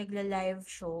kapag nagla-live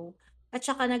show. At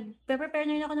saka nag-prepare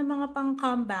na rin ako ng mga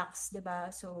pang-comebacks,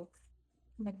 diba? So,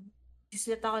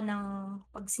 nag-susulat ako ng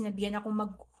pag sinabihan ako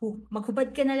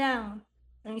maghubad ka na lang.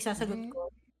 Ang isasagot ko.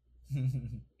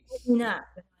 Na.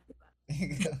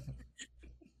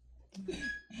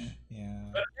 Yeah.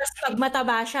 Pag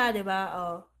mataba siya, diba?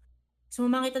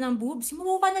 Sumama kita ng boobs,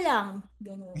 sumuko ka na lang.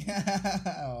 Ganun.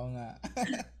 Oo nga.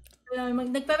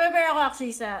 Nagpe-prepare ako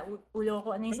actually sa ulo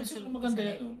ko. Ano yung sasagot? Maganda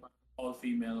yan,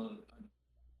 all-female.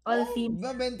 All-female.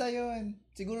 Mabenta yun.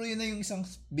 Siguro yun na yung isang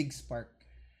big spark.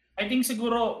 I think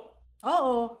siguro,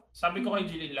 oo. Sabi ko kay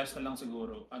Jeleen, last na lang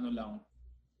siguro,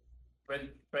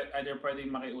 either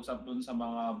pwedeng makiusap dun sa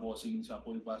mga bossing sa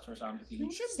Cubillas or something.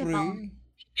 Siyempre.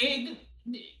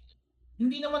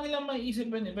 Hindi naman nila maiisip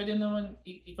yun. Pwede naman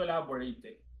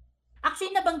i-collaborate.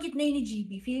 Actually, nabanggit na yun ni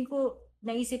GB. Feeling ko,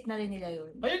 naisip na rin nila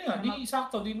yun. Ayun nga,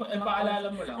 sakto. Di ba? Paalala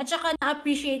mo lang. At saka,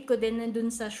 na-appreciate ko din nandun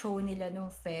sa show nila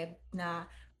nung Feb na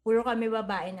puro kami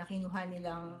babae na kinuha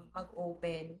nilang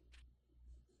mag-open.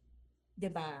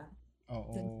 Diba?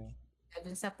 Oo.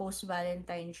 Dun sa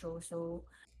post-Valentine show. So,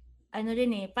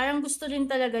 parang gusto rin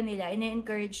talaga nila,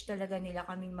 ina-encourage talaga nila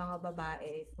kaming mga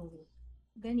babae. So,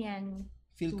 ganyan.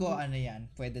 Feel ko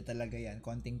yan, pwede talaga yan.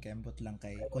 Konting kembot lang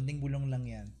konting bulong lang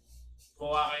yan.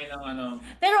 Kuha kayo ng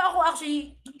Pero ako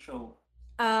actually, show.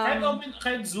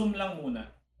 Kahit Zoom lang muna.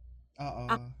 Oo.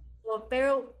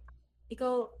 Pero,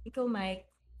 ikaw Mike.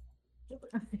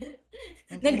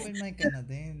 Open mic ka na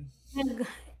din.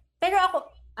 Pero ako,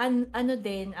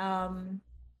 din,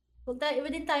 iba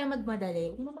din tayo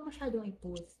magmadali. Huwag mo ka masyadong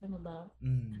i-post. Ano ba?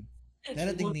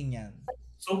 Darating din yan.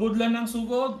 Sugod lang ng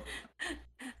sugod.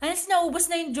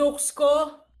 Naubos na yung jokes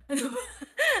ko.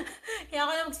 Kaya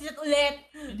ako na magsulat ulit.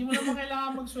 Hindi mo naman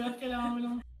kailangan magsulat. Kailangan mo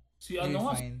lang.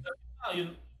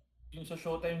 Yung sa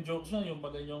Showtime jokes na, yung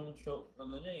bagal yung show,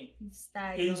 niya eh.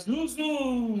 Style. Susu!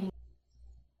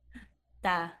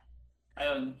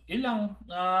 Ayun, yun lang.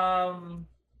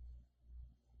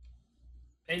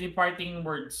 Any parting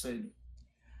words?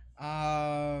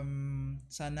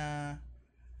 Sana,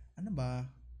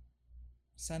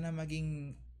 sana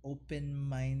maging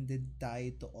open-minded tayo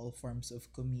to all forms of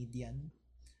comedian.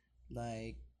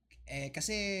 Like,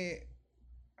 kasi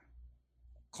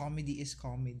comedy is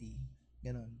comedy.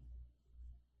 Ganon.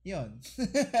 Yun.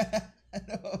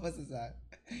 Ano ba masasabi?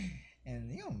 And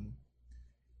yun.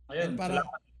 Ayun,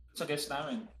 salamat sa guest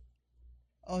namin.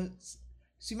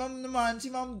 Si ma'am,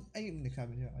 ay,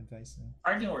 nagsabi niya advice na.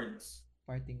 Parting words.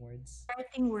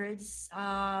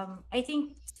 I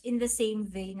think in the same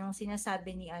vein ng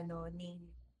sinasabi ni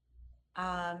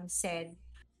said,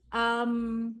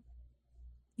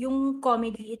 yung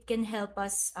comedy, it can help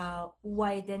us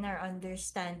widen our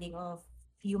understanding of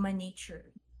human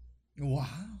nature.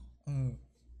 Wow.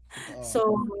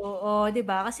 So, di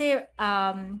ba? Kasi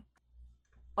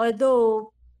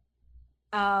although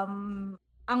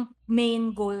ang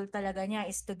main goal talaga niya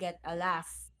is to get a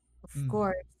laugh, of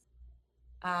course.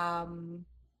 um,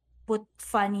 put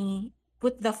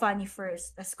the funny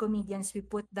first. As comedians, we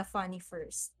put the funny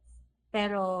first.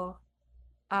 Pero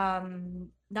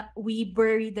we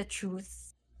bury the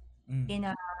truth in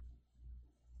a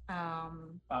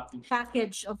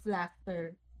package of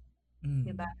laughter.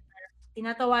 Diba?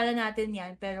 Tinatawanan natin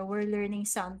yan, pero we're learning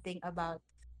something about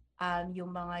yung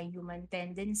mga human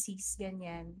tendencies,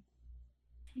 ganyan.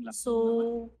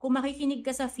 So, kung makikinig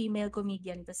ka sa female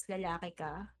comedian tas lalaki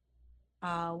ka,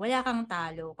 wala kang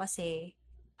talo kasi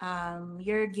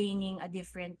you're gaining a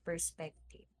different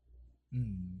perspective.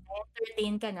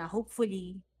 Entertain ka na,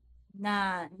 hopefully,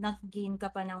 na nag-gain ka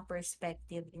pa ng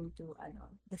perspective into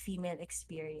the female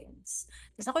experience.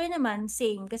 Tapos ako yun naman,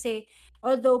 same. Kasi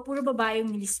although puro babae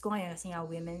yung list ko ngayon kasi nga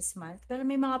Women's Month, pero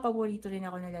may mga paborito rin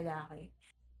ako na lalaki.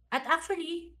 At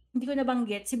actually, hindi ko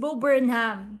nabanggit, si Bo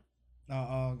Burnham.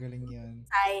 Oo, galing yan.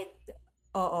 Side.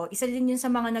 Oo, isa din yun sa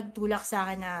mga nagtulak sa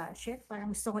akin na, shit,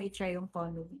 parang gusto ko i-try yung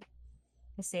comedy.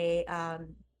 Kasi,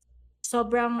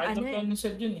 sobrang, idol ko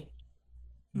said yun eh.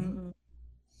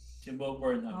 Si Bo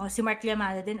Burnham. Si Mark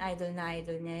Lamada din, idol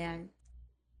niya yan.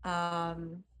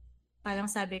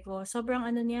 Parang sabi ko, sobrang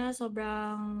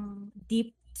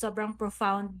deep, sobrang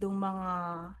profound yung mga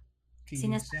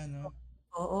sinasabi niya, no?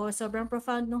 Oo, sobrang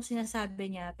profound nung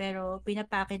sinasabi niya, pero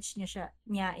pinapackage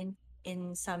niya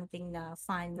in something na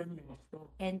fun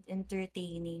and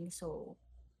entertaining. So,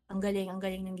 ang galing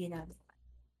ng ginagawa.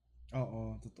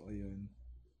 Oo, totoo yun.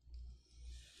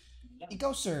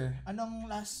 Ikaw, sir, anong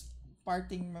last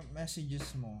parting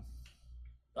messages mo?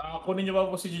 Kunin niyo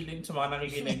ba po si Jeleen sa mga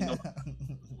nakikinig ng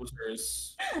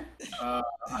boosters?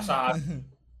 Asahan.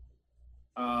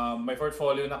 May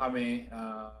portfolio na kami.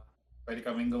 Pwede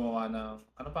kaming gumawa ng,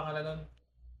 ano pangalan nun?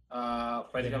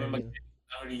 Pwede kami mag-edit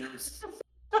ng reels.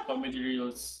 Comedy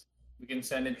reels. We can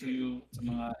send it to you sa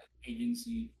mga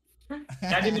agency.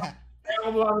 Kaya ako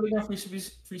bumabalik ng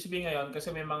frisbee ngayon kasi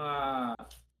may mga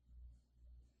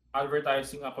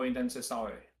advertising acquaintances ako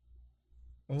eh.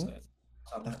 Oh?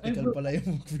 Practical pala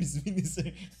yung frisbee ni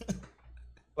sir.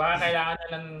 Baka kailangan na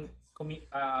ng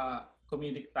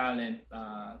comedic talent.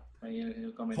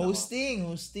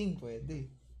 Hosting pwede.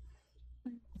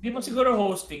 Hindi mo siguro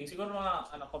hosting, siguro mga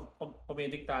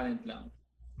comedic talent lang.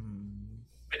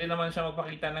 Pwede naman siya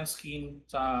magpakita ng skin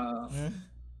sa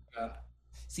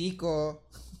Siko.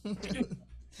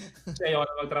 Kasi ayaw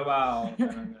na magtrabaho.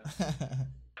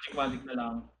 Magic na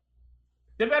lang.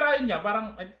 Pero ayun nga,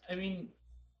 parang, I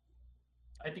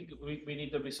think we need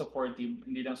to be supportive,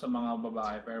 hindi lang sa mga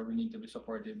babae, pero we need to be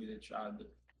supportive with each other.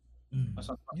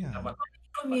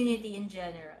 Community in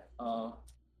general.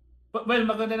 Well,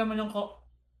 maganda naman yung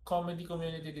comedy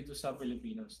community dito sa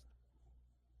Pilipinas.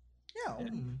 Yeah.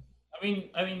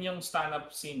 I mean yung stand-up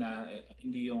scene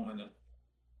hindi yung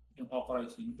yung okra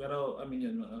scene, pero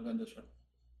yun, maganda siya.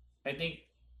 I think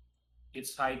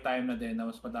it's high time na din na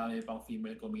mas madami pang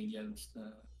female comedians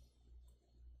na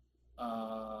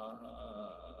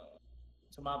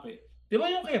sumapi. Di ba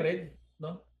yung kay Red,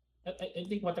 no? I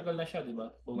think matagal na siya, di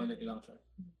ba? Bumalik lang siya.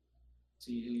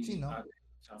 Sino?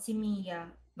 Si Mia.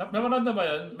 Napanood na ba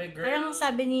yun? May girl. Parang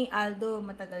sabi ni Aldo,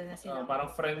 matagal na sila.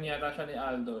 Parang friend yata siya ni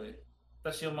Aldo eh.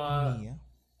 Tapos yung mga,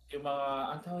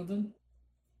 ang tawag dun?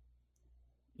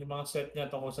 Yung mga set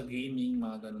niya tungkol sa gaming,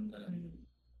 mga ganun.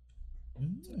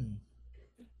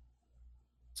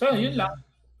 So, yun lang.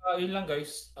 Yun lang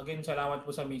guys. Again, salamat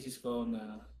po sa misis ko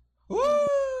na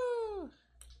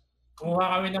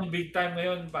kumuha kami ng big time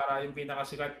ngayon para yung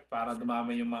pinakasikat para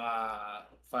dumami yung mga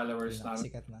followers namin.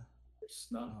 Sikat na.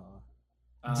 No?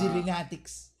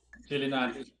 Jelenatics.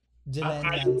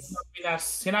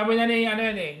 Sinabi na ni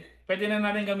pwede na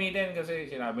natin gamitin kasi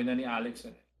sinabi na ni Alex.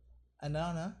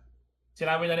 Ano?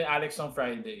 Sinabi na ni Alex on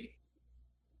Friday.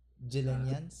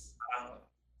 Jelenians?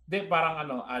 Parang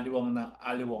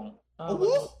aliwong.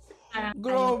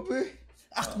 Grabe.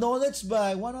 Acknowledged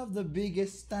by one of the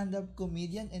biggest stand-up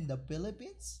comedian in the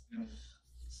Philippines,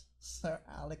 Sir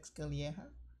Alex Calleja.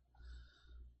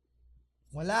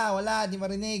 Wala, di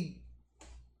marinig.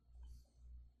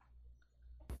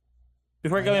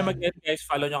 Before kami mag-end guys,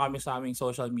 follow nyo kami sa aming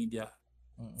social media.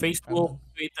 Facebook,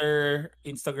 Twitter,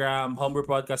 Instagram, Homebrew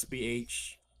Podcast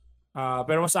PH.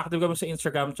 Pero mas active kami sa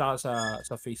Instagram tsaka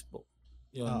sa Facebook.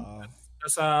 Yun.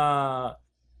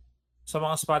 Sa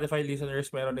mga Spotify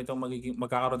listeners, meron itong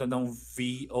magkakaroon ng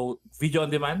video on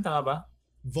demand, tama ba?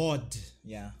 VOD.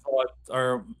 Yeah. VOD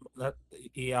or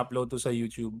i-upload to sa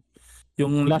YouTube.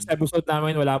 Yung last episode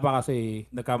namin wala pa kasi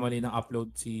nagkamali ng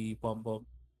upload si Pompom.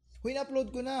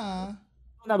 In-upload ko na.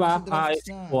 Ano ba? Bukas.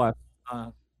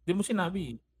 Di mo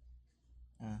sinabi.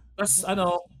 Tapos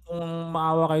kung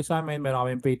maawa kayo sa amin, meron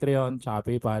kaming Patreon, tsaka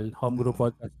PayPal,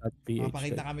 homegroupodcast.ph.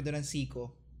 Mapakita kami doon ng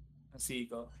Siko.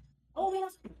 Oh, we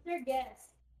have another guest.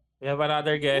 We have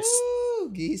another guest.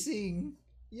 Woo! Gising.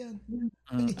 Yan.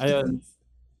 Ayun.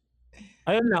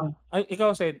 Ayun lang. Ay,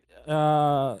 ikaw, Sid,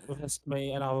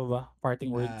 may ano ba?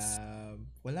 Parting words?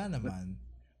 Wala naman.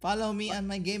 Follow me on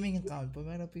my gaming account,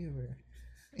 Pomero Fever.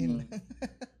 Yun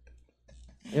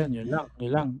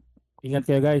lang. Ingat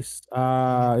kayo, guys.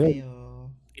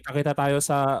 Kita-kita tayo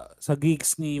sa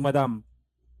gigs ni Madam.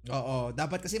 Oo,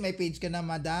 dapat kasi may page ka na,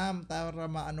 Madam, para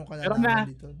maano ka na Meron na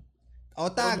dito.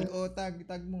 Tag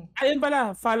mo. Ayun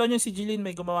pala, follow nyo si Jeleen,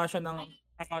 may gumawa siya ng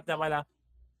account na pala.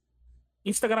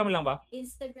 Instagram lang ba?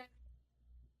 Instagram.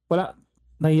 Wala,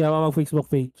 nahiya mag-Facebook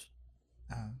page.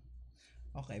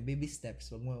 Okay, baby steps,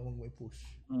 wag mo i-push.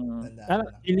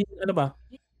 Jeleen, ano ba?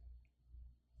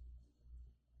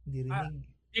 Hindi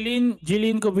rinig.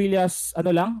 Jeleen Cubillas,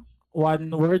 ano lang? One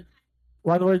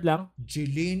word lang?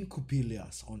 Jeleen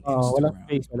Cubillas on Instagram.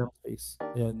 Walang space.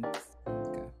 Ayan.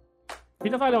 Okay.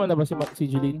 Pinakala mo na ba si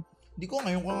Jeleen? Hindi ko,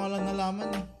 ngayon ko nga lang nalaman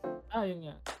eh. Yun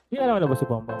nga. Pinakala mo na ba si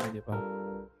Pompom? Hindi pa.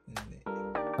 Hindi.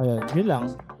 Ayan, yun lang.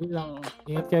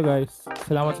 Ingat kayo, guys.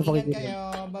 Salamat sa pakikinig. Ingat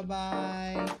kayo.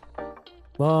 Bye-bye.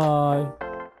 Bye.